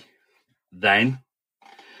high then,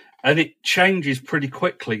 and it changes pretty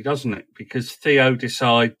quickly, doesn't it? Because Theo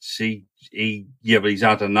decides he's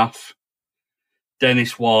had enough.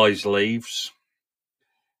 Dennis Wise leaves,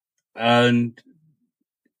 and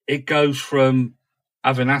it goes from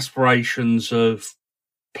having aspirations of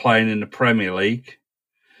playing in the Premier League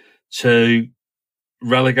to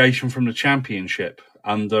relegation from the Championship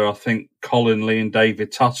under, I think, Colin Lee and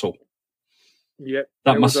David Tuttle. Yeah,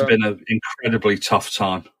 that must have been an incredibly tough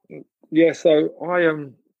time. Yeah, so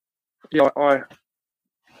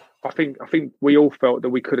I think we all felt that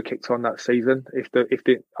we could have kicked on that season. I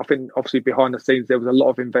think obviously behind the scenes there was a lot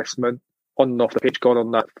of investment on and off the pitch gone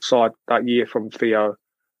on that side that year from Theo,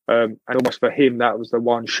 and almost for him that was the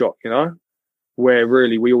one shot, you know, where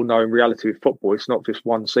really we all know in reality with football it's not just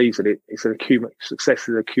one season. It's an success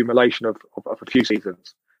is an accumulation of a few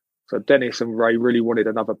seasons. So Dennis and Ray really wanted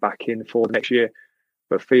another back in for the next year,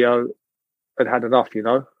 but Theo had enough, you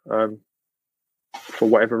know. For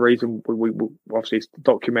whatever reason, we obviously it's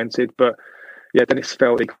documented, but yeah, Dennis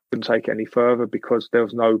felt he couldn't take it any further because there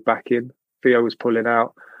was no back in. Theo was pulling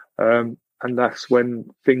out, and that's when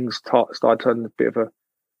things started turning a bit of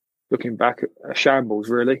looking back, a shambles,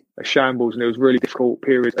 really. A shambles, and it was really difficult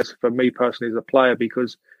period for me personally as a player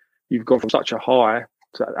because you've gone from such a high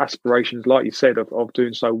to aspirations, like you said, of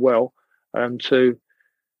doing so well, to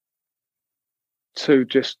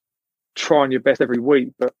just trying your best every week,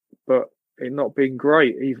 but it not being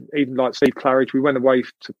great. Even like Steve Claridge, we went away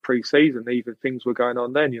to pre-season. Even things were going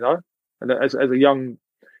on then, you know. And as a young,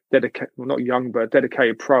 not young, but a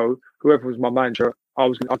dedicated pro, whoever was my manager,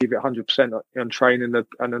 I'll give it 100% on training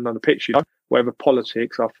and on the pitch, you know. Whatever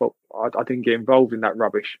politics, I thought I didn't get involved in that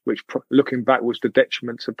rubbish, which looking back was the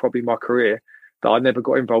detriment to probably my career, that I never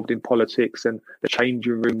got involved in politics and the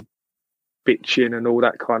changing room bitching and all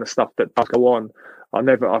that kind of stuff that does go on. I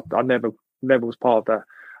never was part of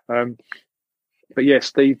that. But yeah,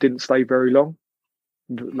 Steve didn't stay very long.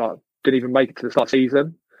 Like, didn't even make it to the start of the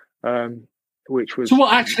season, which was. So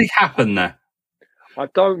what actually happened there? I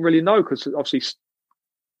don't really know because obviously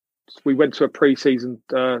we went to a pre-season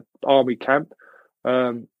army camp.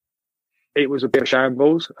 It was a bit of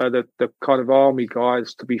shambles. The kind of army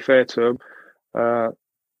guys, to be fair to them,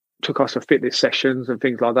 took us to fitness sessions and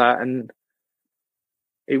things like that, and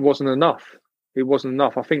it wasn't enough. It wasn't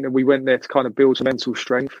enough. I think that we went there to kind of build some mental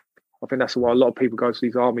strength. I think that's why a lot of people go to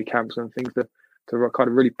these army camps and things to kind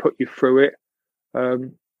of really put you through it.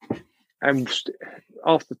 And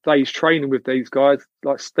after days training with these guys,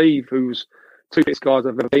 like Steve, who's two best guys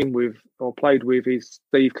I've ever been with or played with, is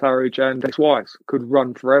Steve Claridge and Dennis Wise, could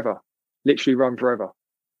run forever, literally run forever.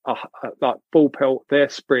 Like full pelt, their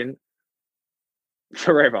sprint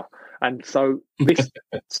forever. And so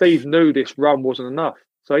Steve knew this run wasn't enough.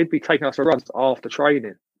 So he'd be taking us for runs after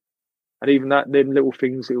training. And even them little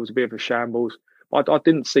things, it was a bit of a shambles. I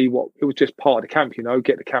didn't see it was just part of the camp, you know,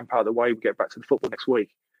 get the camp out of the way, we get back to the football next week.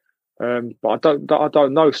 But I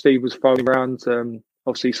don't know. Steve was phoning around.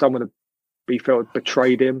 Obviously, someone he felt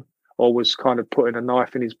betrayed him or was kind of putting a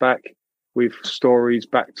knife in his back with stories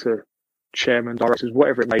back to chairman, directors,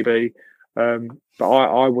 whatever it may be. But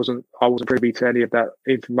I wasn't privy to any of that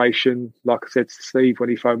information. Like I said to Steve when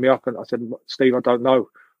he phoned me up, and I said, Steve, I don't know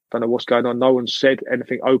what's going on. No one said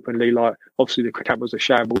anything openly. Like obviously the camp was a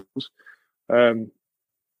shambles,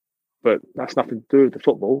 but that's nothing to do with the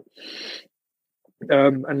football.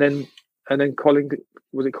 And then and then Colin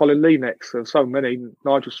Lee next? There were so many.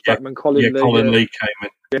 Nigel Spackman, Colin Lee. Colin Lee came in.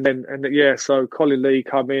 And then so Colin Lee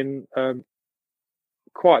come in.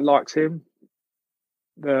 Quite liked him.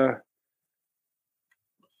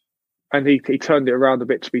 And he turned it around a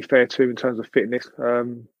bit, to be fair to him, in terms of fitness.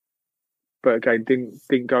 But again,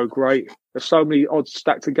 didn't go great. There's so many odds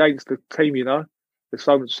stacked against the team, you know.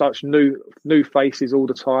 There's such new faces all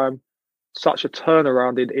the time. Such a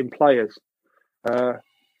turnaround in players.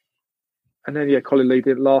 And then, Colin Lee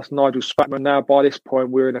didn't last. Nigel Spackman, now by this point,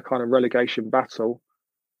 we're in a kind of relegation battle.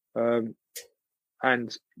 But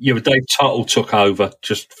Dave Tuttle took over,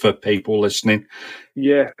 just for people listening.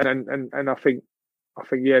 Yeah, and I think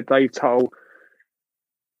Dave Tuttle's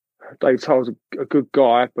a good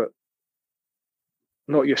guy, but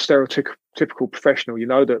not your stereotypical professional, you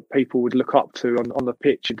know, that people would look up to on the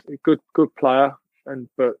pitch. A good player,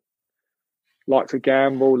 but like to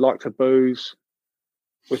gamble, like to booze.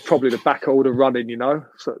 Was probably the back of all the running, you know.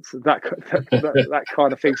 So that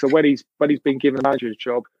kind of thing. So when he's been given a manager's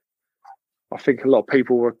job, I think a lot of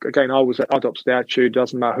people were, again, I adopted the attitude,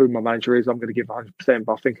 doesn't matter who my manager is, I'm going to give 100%.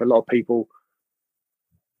 But I think a lot of people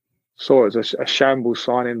saw it as a shambles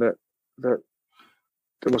signing that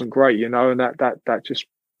wasn't great, you know, and that just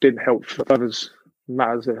didn't help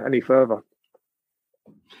matters any further.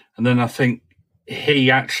 And then I think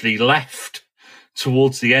he actually left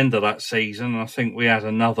towards the end of that season. I think we had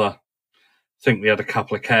a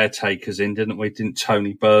couple of caretakers in, didn't we? Didn't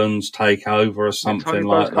Tony Burns take over or something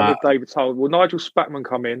like that? David Tull. Well, Nigel Spackman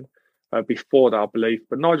come in before that, I believe.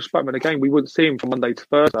 But Nigel Spackman, again, we wouldn't see him from Monday to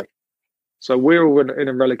Thursday. So we're all in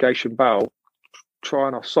a relegation battle,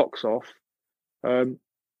 trying our socks off.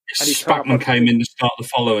 Spackman came in to start the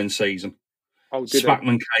following season. Oh, did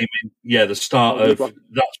Spackman came in, the start of...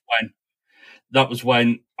 That was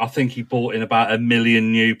when I think he brought in about 1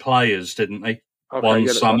 million new players, didn't he? One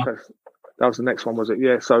summer. Okay. That was the next one, was it?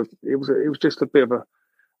 Yeah. So it was just a bit of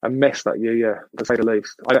a mess that year, yeah, to say the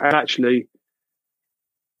least. It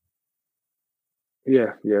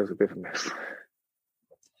was a bit of a mess.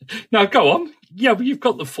 No, go on. Yeah, but you've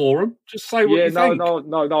got the forum. Just say what you think. No.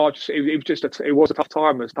 It was a tough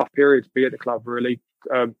time. It was a tough period to be at the club, really.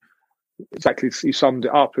 Exactly, you summed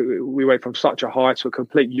it up. We went from such a high to a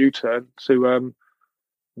complete U-turn to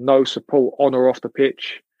no support on or off the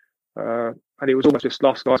pitch. And it was almost just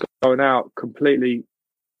lost guys going out completely,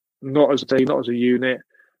 not as a team, not as a unit.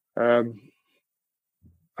 And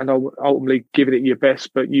ultimately giving it your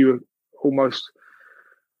best, but you were almost,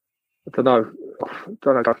 I don't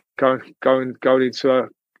know, going into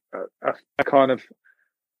a kind of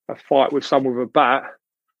a fight with someone with a bat,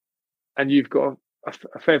 and you've got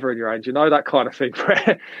a feather in your hand, you know, that kind of thing,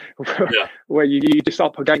 where you're just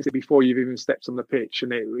up against it before you've even stepped on the pitch,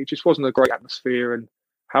 and it just wasn't a great atmosphere. And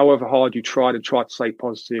however hard you tried to stay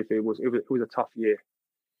positive, it was a tough year.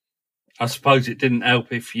 I suppose it didn't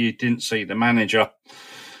help if you didn't see the manager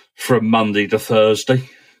from Monday to Thursday.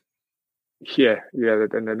 Yeah,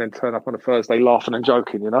 and then turn up on a Thursday laughing and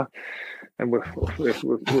joking, you know. And this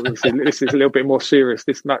is a little bit more serious.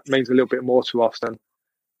 This means a little bit more to us than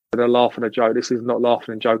a laugh and a joke. This is not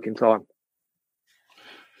laughing and joking time.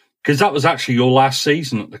 Because that was actually your last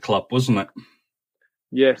season at the club, wasn't it?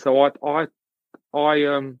 Yeah. So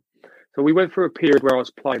so we went through a period where I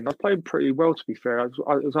was playing pretty well, to be fair. I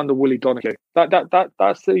was under Willie Donachie.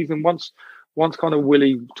 That season, once kind of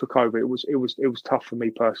Willie took over, it was tough for me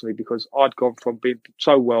personally, because I'd gone from being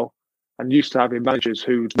so well and used to having managers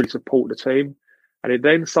who really support the team, and it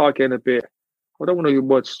then started getting a bit, I don't want to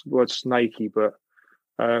use the word snaky, but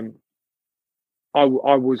it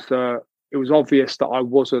was obvious that I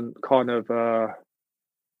wasn't kind of,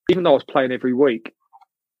 even though I was playing every week,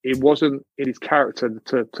 it wasn't in his character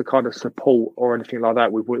to kind of support or anything like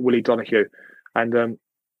that with Willie Donachie. And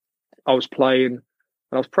I was playing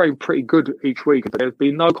pretty good each week, but there'd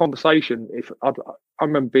been no conversation. If I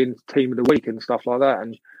remember being team of the week and stuff like that,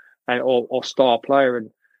 and or star player,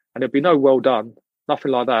 and there'd be no well done,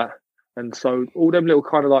 nothing like that. And so all them little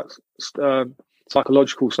kind of like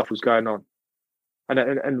psychological stuff was going on, and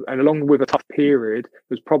along with a tough period,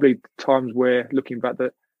 there's probably times where, looking back,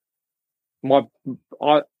 that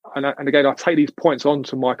again, I take these points on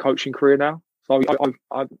to my coaching career now. So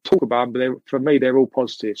I talk about them, but for me, they're all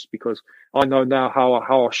positives, because I know now how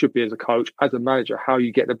I should be as a coach, as a manager, how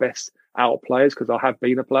you get the best out of players, because I have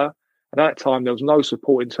been a player. And at that time, there was no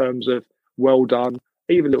support in terms of well done,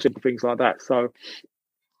 even little simple things like that. So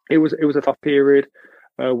it was a tough period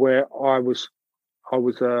where there was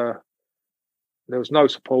no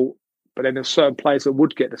support, but then there's certain players that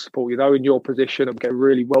would get the support, you know, in your position, and get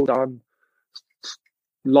really well done,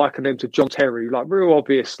 liken them to John Terry, like real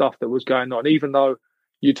obvious stuff that was going on, even though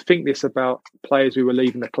you'd think this about players who were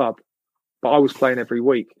leaving the club, but I was playing every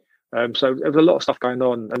week. So there was a lot of stuff going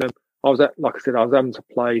on, and then I was having to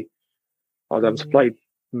play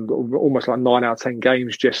almost like 9 out of 10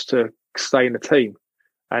 games just to stay in the team.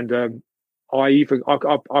 And I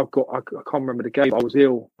can't remember the game. I was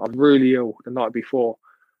ill. I was really ill the night before,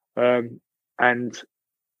 and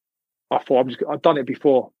I thought I'd done it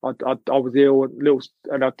before. I was ill,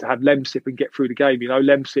 and I'd have Lemsip and get through the game.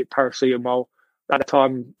 Lemsip, paracetamol. At the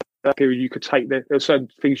time, that period, you could take there were certain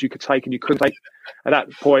things you could take and you couldn't take. At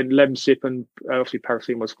that point, Lemsip and obviously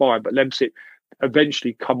paracetamol was fine, but Lemsip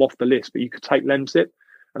eventually come off the list. But you could take Lemsip,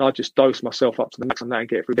 and I just dosed myself up to the max on that and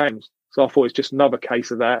get through games. So I thought it's just another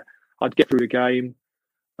case of that. I'd get through the game,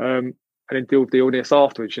 and then deal with the illness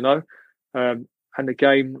afterwards. And the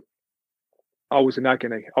game, I was in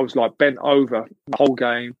agony. I was like bent over the whole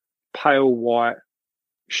game, pale white,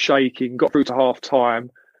 shaking. Got through to half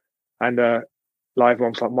time, and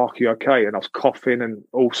everyone was like, "Mark, you okay?" And I was coughing and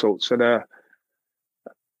all sorts. And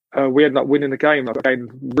we ended up winning the game. Again,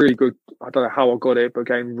 really good. I don't know how I got it, but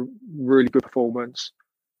again, really good performance.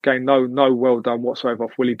 Again, no well done whatsoever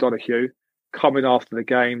off Willie Donahue. Coming after the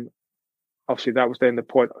game, obviously that was then the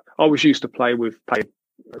point. I was used to play with pain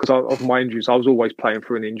because of my injuries. I was always playing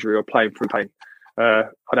through an injury or playing through pain. I'd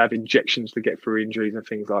have injections to get through injuries and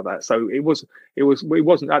things like that. So it wasn't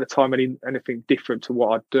at the time anything different to what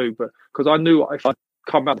I'd do, but because I knew if I'd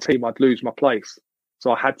come out of the team, I'd lose my place.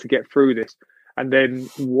 So I had to get through this. And then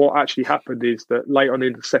what actually happened is that late on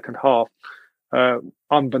in the second half,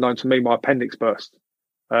 unbeknown to me, my appendix burst.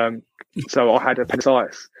 So I had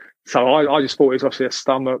appendicitis. So I just thought it was obviously a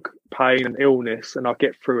stomach pain and illness, and I'd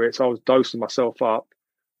get through it. So I was dosing myself up,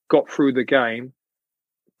 got through the game,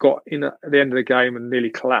 got in at the end of the game and nearly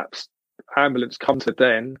collapsed. Ambulance come to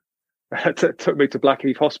Den, took me to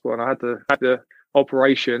Blackheath Hospital, and I had the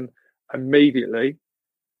operation immediately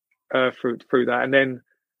through that. And then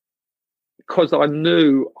because I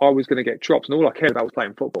knew I was going to get dropped, and all I cared about was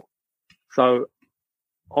playing football. So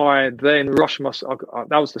I then rushed myself.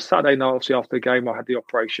 That was the Saturday night, obviously, after the game. I had the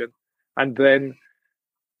operation. And then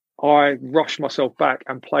I rushed myself back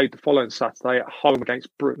and played the following Saturday at home against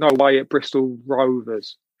at Bristol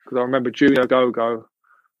Rovers. Because I remember Junior Gogo,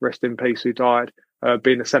 rest in peace, who died,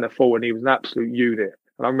 being the centre forward, and he was an absolute unit.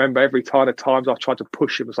 And I remember every time the times I tried to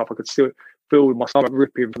push him and stuff, I could still feel my stomach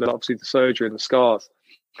ripping from obviously the surgery and the scars.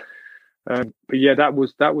 But yeah, that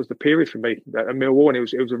was the period for me at Millwall, and it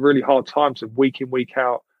was a really hard time to week in, week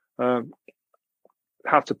out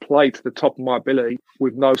have to play to the top of my ability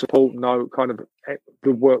with no support, no kind of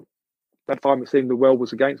the work. That time it seemed the world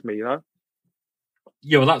was against me,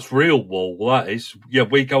 Yeah, well, that's real Wall. That is. Yeah,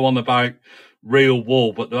 we go on about real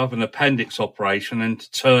Wall, but they have an appendix operation and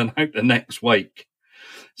to turn out the next week.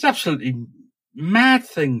 It's absolutely mad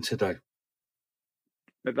thing to do.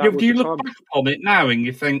 Do you look back on it now and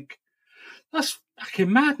you think, that's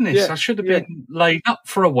fucking madness. Yeah, I should have been laid up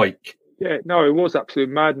for a week. Yeah, no, it was absolute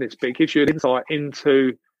madness, but it gives you an insight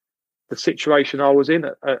into the situation I was in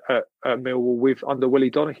at Millwall under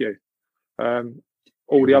Willie Donahue.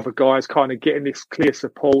 All the other guys kind of getting this clear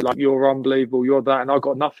support, like, you're unbelievable, you're that, and I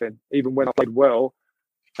got nothing, even when I played well.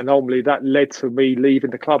 And ultimately that led to me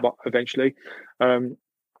leaving the club eventually,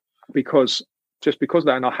 because of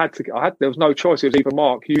that. And there was no choice. It was either,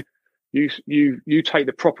 Mark, you take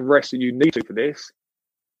the proper rest that you need to for this,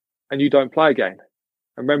 and you don't play again.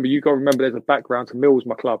 And remember, you got to remember there's a background to Mill's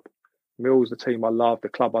my club. Mill's the team I love, the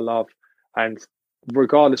club I love. And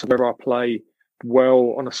regardless of whether I play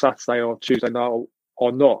well on a Saturday or Tuesday night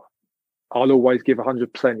or not, I'll always give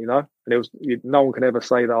 100%, And no one can ever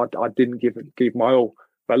say that I didn't give my all.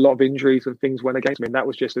 But a lot of injuries and things went against me. And that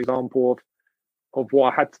was just an example of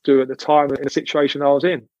what I had to do at the time in the situation I was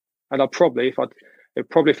in. And if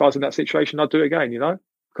I was in that situation, I'd do it again,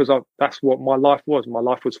 because that's what my life was. My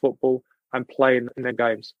life was football and playing in their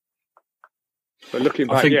games. But looking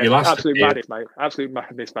back, absolute madness, mate. Absolute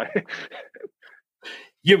madness, mate.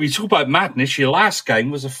 Yeah, we talk about madness. Your last game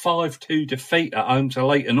was a 5-2 defeat at home to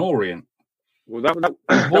Leyton Orient. Well,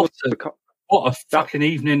 what a fucking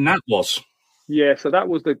evening that was. Yeah, so that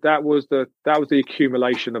was the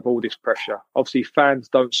accumulation of all this pressure. Obviously, fans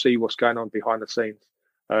don't see what's going on behind the scenes,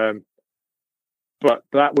 but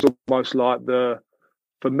that was almost like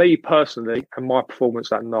for me personally, and my performance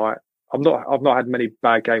that night. I've not had many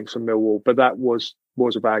bad games from Millwall, but that was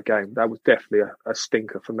a bad game. That was definitely a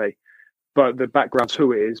stinker for me. But the background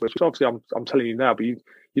to it is, which obviously I'm telling you now, but you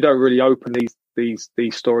don't really open these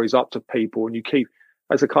stories up to people, and you keep,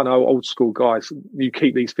 as a kind of old school guys, you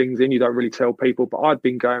keep these things in. You don't really tell people. But I'd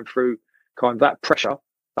been going through kind of that pressure,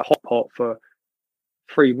 that hot pot for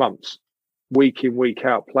 3 months, week in, week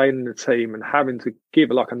out, playing in the team and having to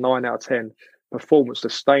give like a 9 out of 10 performance to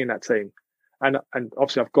stay in that team. And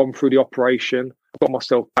obviously I've gone through the operation, got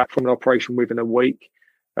myself back from the operation within a week,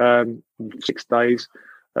 6 days.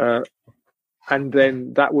 And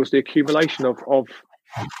then that was the accumulation of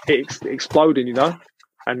it exploding, you know,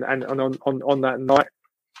 and on that night,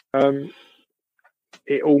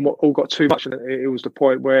 it all got too much, and it was the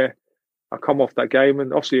point where I come off that game,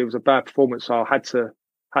 and obviously it was a bad performance, so I had to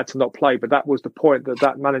not play. But that was the point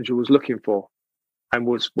that manager was looking for, and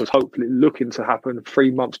was hopefully looking to happen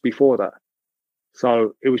 3 months before that.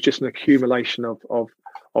 So it was just an accumulation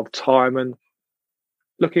of time, and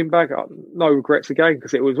looking back, no regrets again,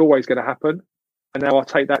 because it was always going to happen. And now I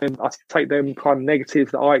take them kind of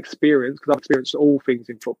negatives that I experienced, because I've experienced all things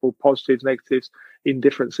in football, positives, negatives,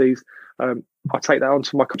 indifferences. I take that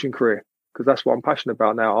onto my coaching career, because that's what I'm passionate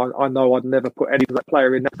about now. I know I'd never put any of that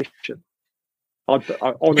player in that position.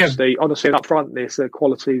 Honesty and upfrontness are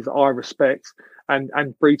qualities that I respect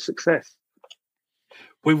and breed success.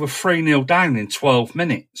 We were 3-0 down in 12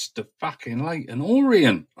 minutes to fucking Leyton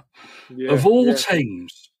Orient. Of all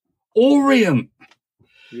teams. Orient.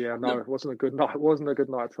 Yeah, no, it wasn't a good night. It wasn't a good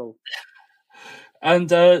night at all. And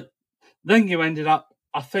then you ended up,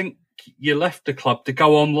 I think you left the club to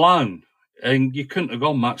go on loan, and you couldn't have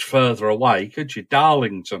gone much further away, could you?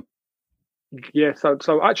 Darlington. Yeah, so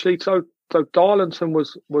Darlington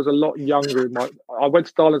was a lot younger. I went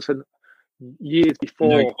to Darlington years before.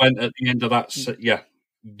 No, you went at the end of that. Yeah,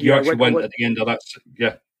 you actually went at the end of that.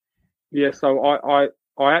 Yeah. Yeah, so I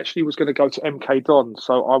actually was going to go to MK Dons.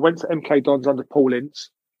 So I went to MK Dons under Paul Ince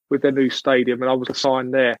with their new stadium, and I was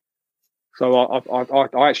assigned there. So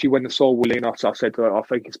I actually, when I saw Willie, I said, I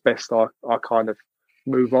think it's best I kind of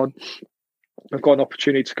move on. I've got an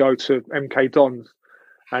opportunity to go to MK Dons,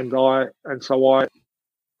 and so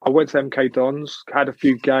I went to MK Dons, had a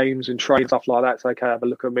few games and trained, stuff like that. So okay, have a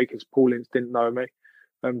look at me, because Paul Ince didn't know me.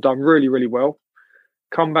 Done really, really well.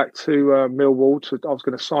 Come back to Millwall. I was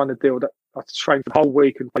going to sign a deal that I trained for the whole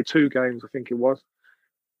week and play 2 games, I think it was.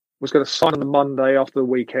 Was going to sign on the Monday after the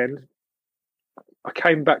weekend. I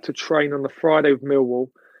came back to train on the Friday with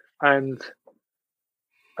Millwall, and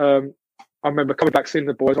I remember coming back, seeing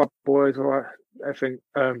the boys, all right, everything.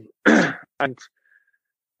 And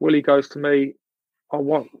Willie goes to me,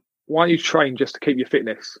 why don't you train just to keep your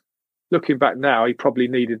fitness? Looking back now, he probably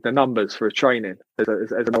needed the numbers for his training as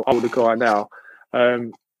an older guy now.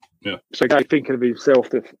 So he's thinking of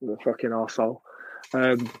himself, the fucking arsehole.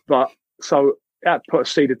 But so that put a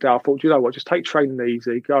seed of doubt. I thought, you know what, just take training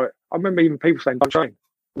easy. Go. I remember even people saying, don't train.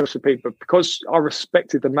 Most of people, because I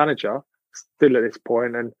respected the manager still at this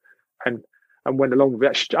point, and went along with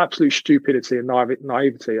it. Absolute stupidity and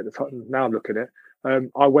naivety at the time. Now I'm looking at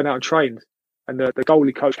it. I went out and trained, and the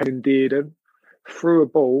goalie coach, Henning Dearden, threw a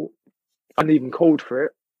ball. I hadn't even called for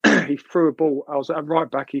it. He threw a ball. I was at right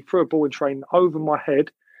back. He threw a ball in training over my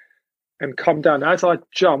head and come down. As I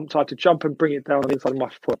jumped, I had to jump and bring it down on the inside of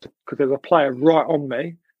my foot, because there's a player right on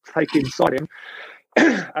me, take it inside him.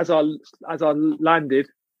 As I landed,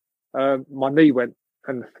 my knee went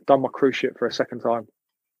and done my cruise ship for a second time.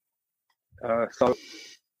 So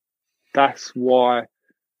that's why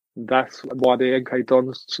the MK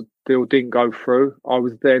Dons deal didn't go through. I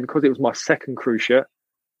was then, because it was my second cruise ship,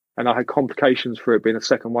 and I had complications for it being a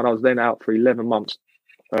second one. I was then out for 11 months,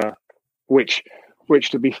 which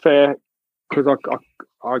to be fair, because I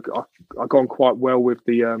got on quite well with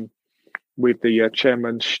the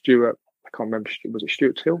chairman, Stuart. I can't remember. Was it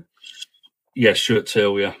Stuart Till? Yeah, Stuart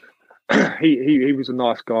Till. Yeah. He was a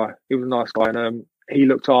nice guy. He was a nice guy, and he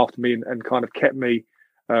looked after me and kind of kept me,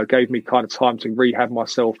 gave me kind of time to rehab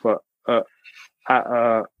myself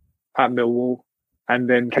at Millwall, and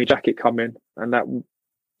then Kenny Jackett come in, and that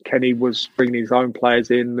Kenny was bringing his own players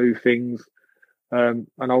in, new things, and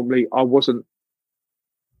ultimately I wasn't.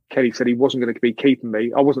 Kenny said he wasn't going to be keeping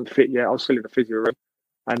me. I wasn't fit yet. I was still in the physio room,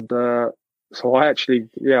 and so I actually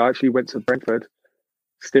went to Brentford,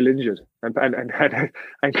 still injured, and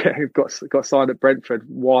got signed at Brentford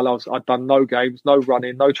while I'd done no games, no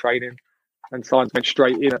running, no training, and signed, went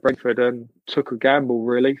straight in at Brentford and took a gamble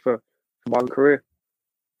really for my own career.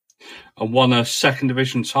 And won a second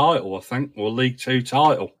division title, I think, or League Two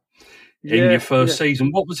title in your first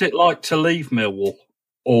season. What was it like to leave Millwall?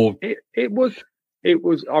 Or it was.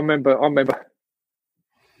 I remember. I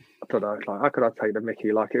don't know. Like, how could I take the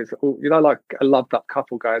mickey? Like, it's, you know, like a loved up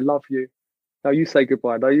couple going, "Love you." No, you say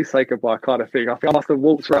goodbye. No, you say goodbye, kind of thing. I think I must have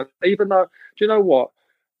walked around. Even though, do you know what?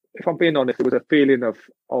 If I'm being honest, it was a feeling of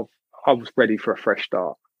I was ready for a fresh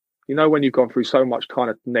start. You know, when you've gone through so much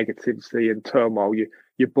kind of negativity and turmoil,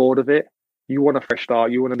 you're bored of it. You want a fresh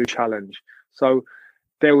start. You want a new challenge. So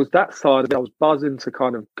there was that side of it. I was buzzing to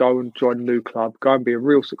kind of go and join a new club, go and be a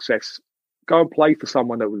real success, go and play for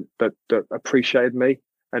someone that appreciated me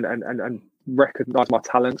and recognised my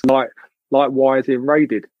talents, like Wisey and Ray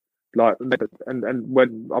did. Like, and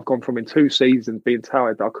when I've gone from in 2 seasons being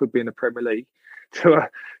touted that I could be in the Premier League to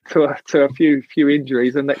a few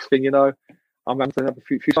injuries, and next thing you know, I'm having to have a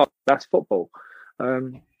few starts. That's football.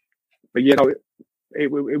 But you know,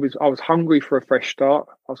 it was. I was hungry for a fresh start.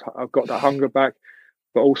 I've got that hunger back,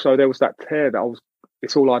 but also there was that tear that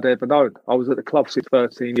it's all I'd ever known. I was at the club since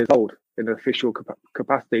 13 years old in an official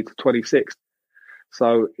capacity to 26.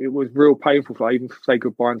 So it was real painful for even to say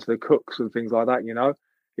goodbye to the cooks and things like that. You know,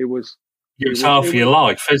 it was half of your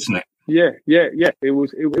life, isn't it? Yeah. It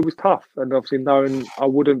was tough, and obviously knowing I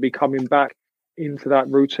wouldn't be coming back into that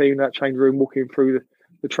routine, that change room, walking through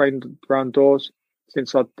the training ground doors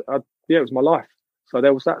since it was my life. So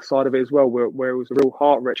there was that side of it as well, where it was a real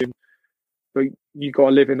heart wrenching. But you got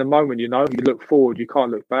to live in the moment, you know. You look forward, you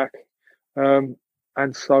can't look back.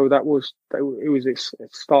 And so it was the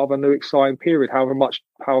start of a new exciting period.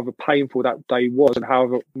 However painful that day was, and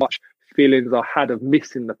however much feelings I had of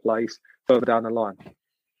missing the place further down the line.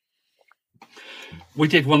 We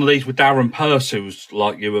did one of these with Darren Purse, who's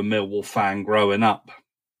like you, a Millwall fan growing up.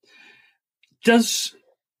 Does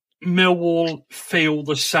Millwall feel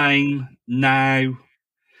the same now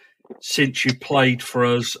since you played for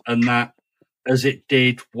us and that as it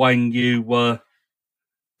did when you were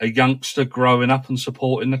a youngster growing up and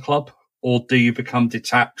supporting the club? Or do you become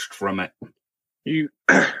detached from it? You,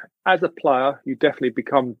 as a player, you definitely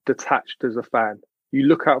become detached as a fan. You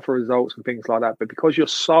look out for results and things like that, but because you're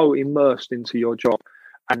so immersed into your job,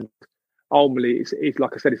 and ultimately, it's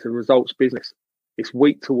like I said, it's a results business. It's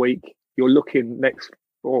week to week. You're looking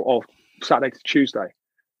or Saturday to Tuesday.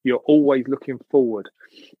 You're always looking forward,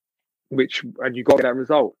 and you got to get that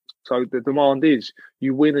result. So the demand is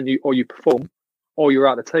you win and you perform, or you're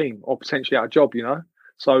out of the team, or potentially out of job. You know,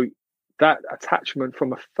 so that attachment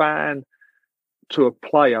from a fan to a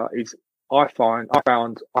player is, I found I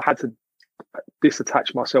had to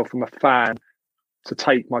disattach myself from a fan to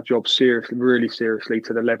take my job seriously, really seriously,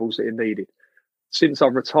 to the levels that it needed. Since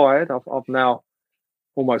I've retired, I've now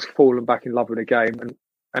almost fallen back in love with the game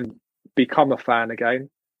and become a fan again.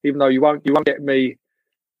 Even though you won't get me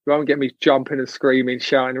jumping and screaming,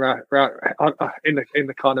 shouting around in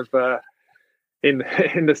the kind of in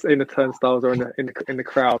the turnstiles or in the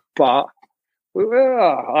crowd. But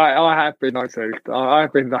I have been that too.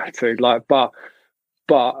 I've been that too.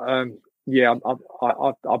 Yeah,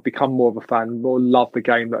 I've become more of a fan, more love the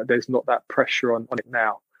game. That there's not that pressure on it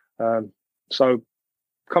now. So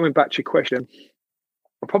coming back to your question,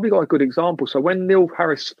 I've probably got a good example. So when Neil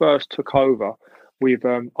Harris first took over,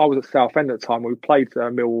 I was at Southend at the time. We played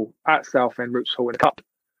Millwall at Southend Roots Hall in the Cup,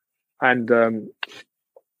 and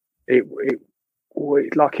it was.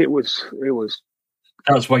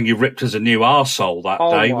 That was when you ripped as a new arsehole that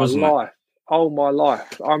day, wasn't it? Oh my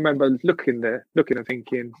life! I remember looking and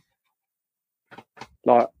thinking,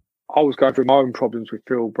 like, I was going through my own problems with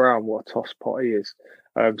Phil Brown. What a tosspot he is!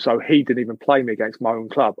 So he didn't even play me against my own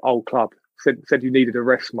club, old club. Said you needed a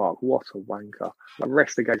rest, Mark. What a wanker! Like,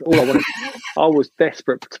 rest against all I wanted. I was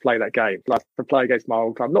desperate to play that game, like to play against my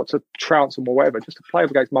old club, not to trounce them or whatever, just to play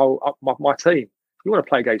against my team. You want to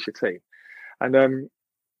play against your team, and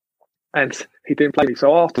he didn't play me.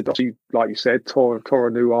 So after, like you said, tore a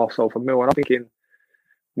new arsehole for Mill, and I'm thinking,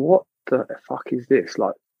 what the fuck is this?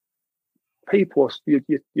 Like, people, you're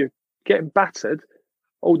getting battered.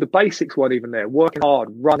 All the basics weren't even there. Working hard,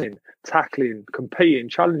 running, tackling, competing,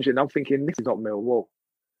 challenging. I'm thinking, this is not Millwall.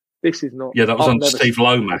 This is not. Yeah, that was under Steve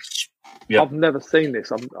Lomas. Yeah. I've never seen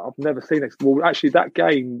this. I've never seen this. Well, actually, that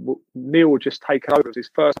game, Neil had just taken over. It was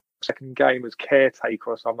his second game as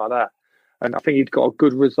caretaker or something like that. And I think he'd got a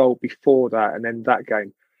good result before that, and then that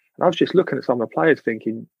game. And I was just looking at some of the players,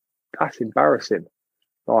 thinking, that's embarrassing.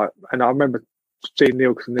 Like, and I remember seeing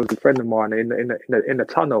Neil, because Neil's a friend of mine in the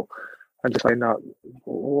tunnel. And just saying, no,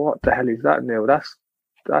 what the hell is that, Neil? That's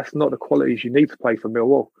not the qualities you need to play for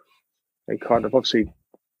Millwall. He kind of obviously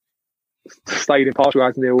stayed impartial,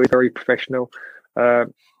 as Neil is very professional.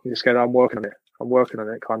 He just said, I'm working on it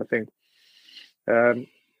kind of thing.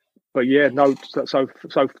 But yeah, no, so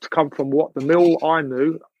to come from what the Millwall I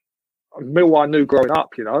knew growing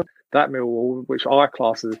up, you know, that Millwall, which I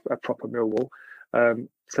class as a proper Millwall,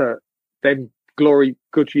 to then glory,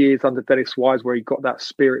 good years under Dennis Wise, where he got that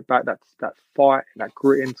spirit back, that fight, and that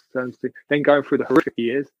grit intensity. Then going through the horrific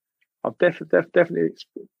years, I've definitely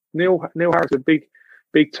Neil Harris is a big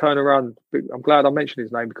turnaround. I'm glad I mentioned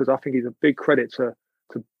his name, because I think he's a big credit to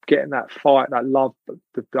getting that fight, that love,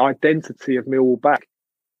 the identity of Millwall back.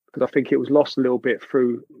 because I think it was lost a little bit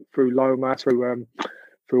through Loma, through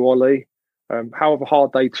Ollie. However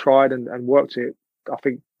hard they tried and worked it, I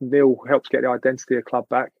think Neil helped get the identity of the club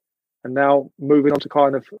back. And now moving on to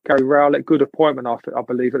kind of Gary Rowlett, good appointment, I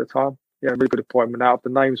believe, at the time. Yeah, really good appointment out of the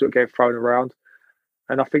names that were getting thrown around.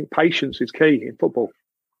 And I think patience is key in football.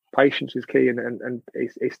 Patience is key, and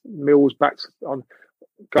it's Mill's back on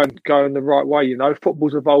going the right way. You know,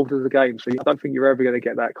 football's evolved as a game, so I don't think you're ever going to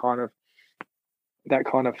get that kind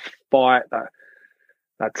of fight,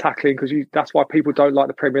 that tackling, because that's why people don't like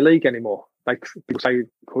the Premier League anymore. People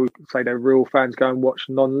say they're real fans go and watch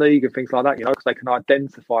non-league and things like that, you know, because they can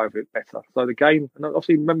identify with it better. So the game, and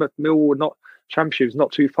obviously remember, Millwall not Championship,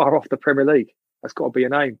 not too far off the Premier League. That's got to be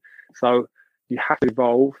an aim. So you have to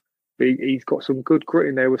evolve. He's got some good grit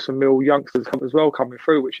in there with some Mill youngsters as well coming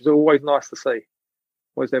through, which is always nice to see.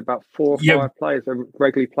 Was there about 4 or 5 players that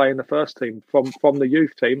regularly play in the first team from the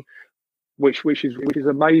youth team, which is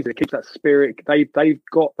amazing. It keeps that spirit. They've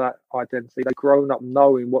got that identity. They've grown up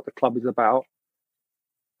knowing what the club is about,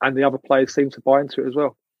 and the other players seem to buy into it as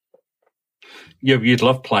well. Yeah, you'd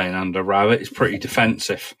love playing under Rowett. It's pretty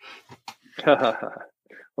defensive. Well,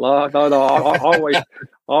 I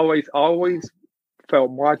always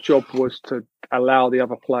felt my job was to allow the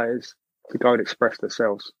other players to go and express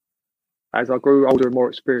themselves. As I grew older and more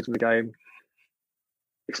experienced in the game,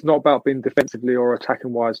 it's not about being defensively or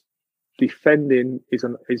attacking wise. Defending is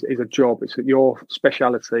a job. It's your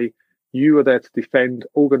speciality. You are there to defend,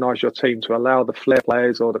 organise your team to allow the flair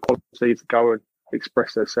players or the quality to go and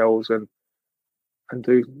express themselves and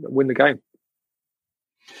win the game.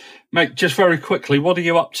 Mate, just very quickly, what are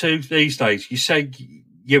you up to these days? You're saying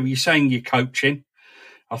you're coaching.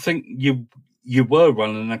 I think you were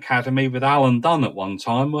running an academy with Alan Dunn at one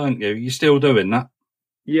time, weren't you? You're still doing that?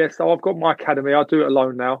 Yes, so I've got my academy. I do it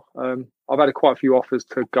alone now. I've had quite a few offers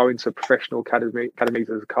to go into professional academies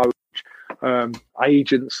as a coach,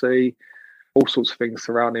 agency, all sorts of things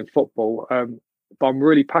surrounding football. But I'm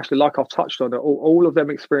really passionate, like I've touched on it, all of them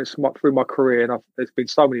experienced through my career, and there's been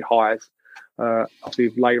so many highs.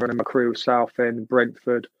 Obviously, later on in my career with Southend,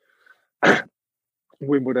 Brentford,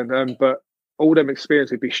 Wimbledon, but all them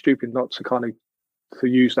experiences, it'd be stupid not to to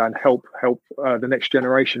use that and help the next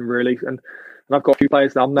generation, really. And I've got a few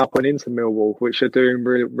players that I'm now putting into Millwall, which are doing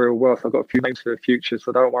real well. So I've got a few names for the future,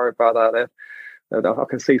 so don't worry about that then. I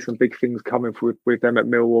can see some big things coming with them at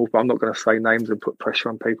Millwall, but I'm not going to say names and put pressure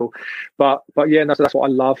on people. But yeah, no, so that's what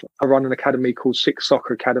I love. I run an academy called Six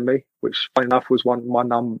Soccer Academy, which, funny enough, was one of my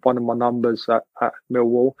numbers at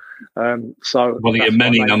Millwall. So one of your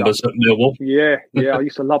many numbers at Millwall. Yeah. I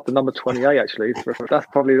used to love the number 28. Actually, that's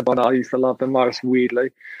probably the one that I used to love the most. Weirdly,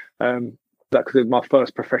 because it was my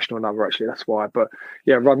first professional number. Actually, that's why. But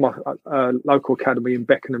yeah, I run my local academy in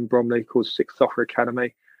Beckenham, Bromley, called Six Soccer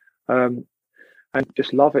Academy. And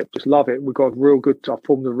just love it. We've got I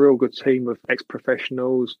formed a real good team of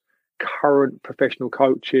ex-professionals, current professional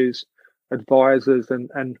coaches, advisors,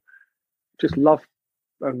 and just love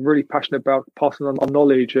and really passionate about passing on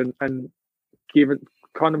knowledge and giving,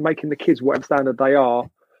 kind of making the kids, whatever standard they are,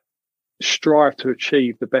 strive to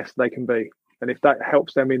achieve the best they can be. And if that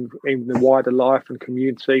helps them in the wider life and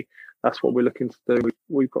community, that's what we're looking to do.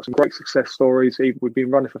 We've got some great success stories. We've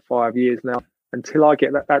been running for 5 years now. Until I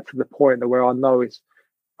get that to the point where I know it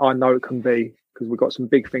can be, because we've got some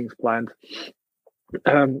big things planned.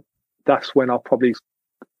 That's when I'll probably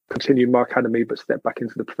continue my academy, but step back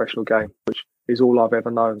into the professional game, which is all I've ever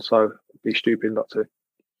known. So it'd be stupid not to.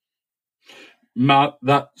 Mark,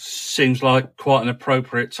 that seems like quite an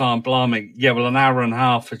appropriate time. Blimey, yeah. Well, an hour and a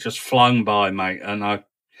half has just flown by, mate, and I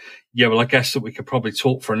guess that we could probably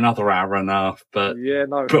talk for another hour and a half, but yeah,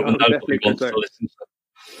 nobody wants to listen to.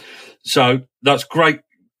 So that's great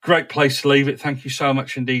place to leave it. Thank you so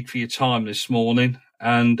much indeed for your time this morning,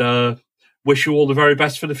 and wish you all the very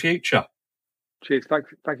best for the future. Cheers. Thank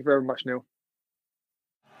you very much, Neil.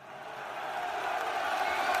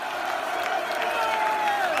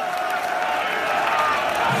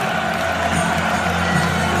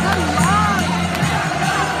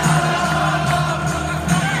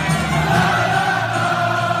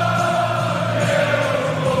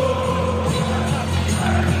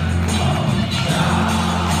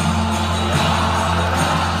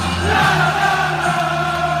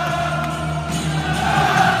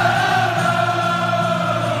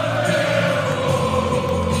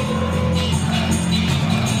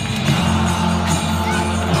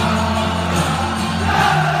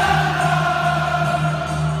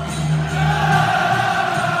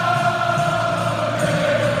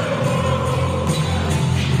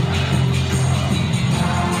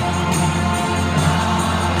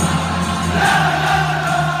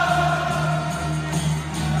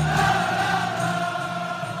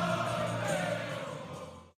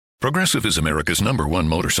 Progressive is America's #1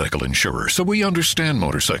 motorcycle insurer, so we understand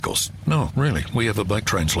motorcycles. No, really, we have a bike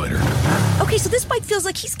translator. Okay, so this bike feels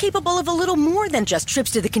like he's capable of a little more than just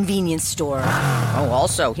trips to the convenience store. Oh,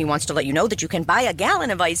 also, he wants to let you know that you can buy a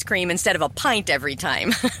gallon of ice cream instead of a pint every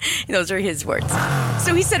time. Those are his words.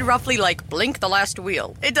 So he said roughly like, blink the last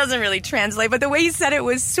wheel. It doesn't really translate, but the way he said it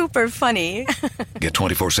was super funny. Get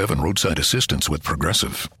 24/7 roadside assistance with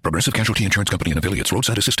Progressive. Progressive Casualty Insurance Company and affiliates.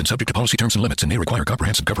 Roadside assistance subject to policy terms and limits and may require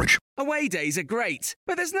comprehensive coverage. Away days are great,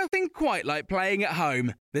 but there's nothing quite like playing at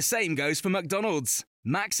home. The same goes for McDonald's.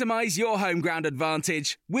 Maximise your home ground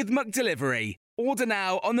advantage with McDelivery. Order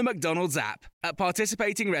now on the McDonald's app. At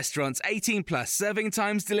participating restaurants, 18 plus, serving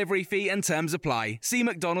times, delivery fee and terms apply. See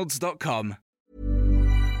mcdonalds.com.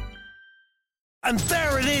 And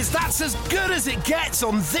there it is, that's as good as it gets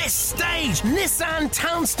on this stage. Nissan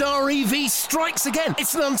Townstar EV strikes again.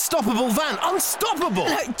 It's an unstoppable van, unstoppable.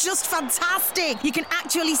 Just fantastic. You can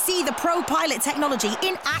actually see the ProPilot technology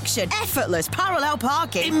in action. Effortless parallel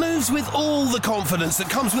parking. It moves with all the confidence that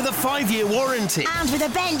comes with a 5-year warranty. And with a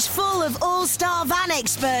bench full of all-star van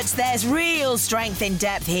experts, there's real strength in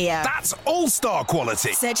depth here. That's all-star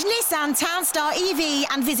quality. Search Nissan Townstar EV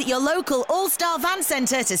and visit your local all-star van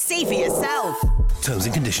centre to see for yourself. Terms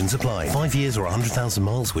and conditions apply. 5 years or 100,000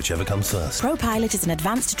 miles, whichever comes first. ProPilot is an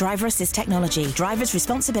advanced driver assist technology. Driver's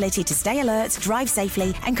responsibility to stay alert, drive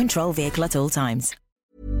safely, and control vehicle at all times.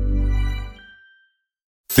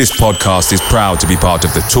 This podcast is proud to be part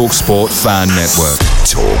of the TalkSport Fan Network.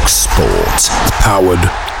 TalkSport.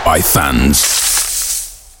 Powered by fans.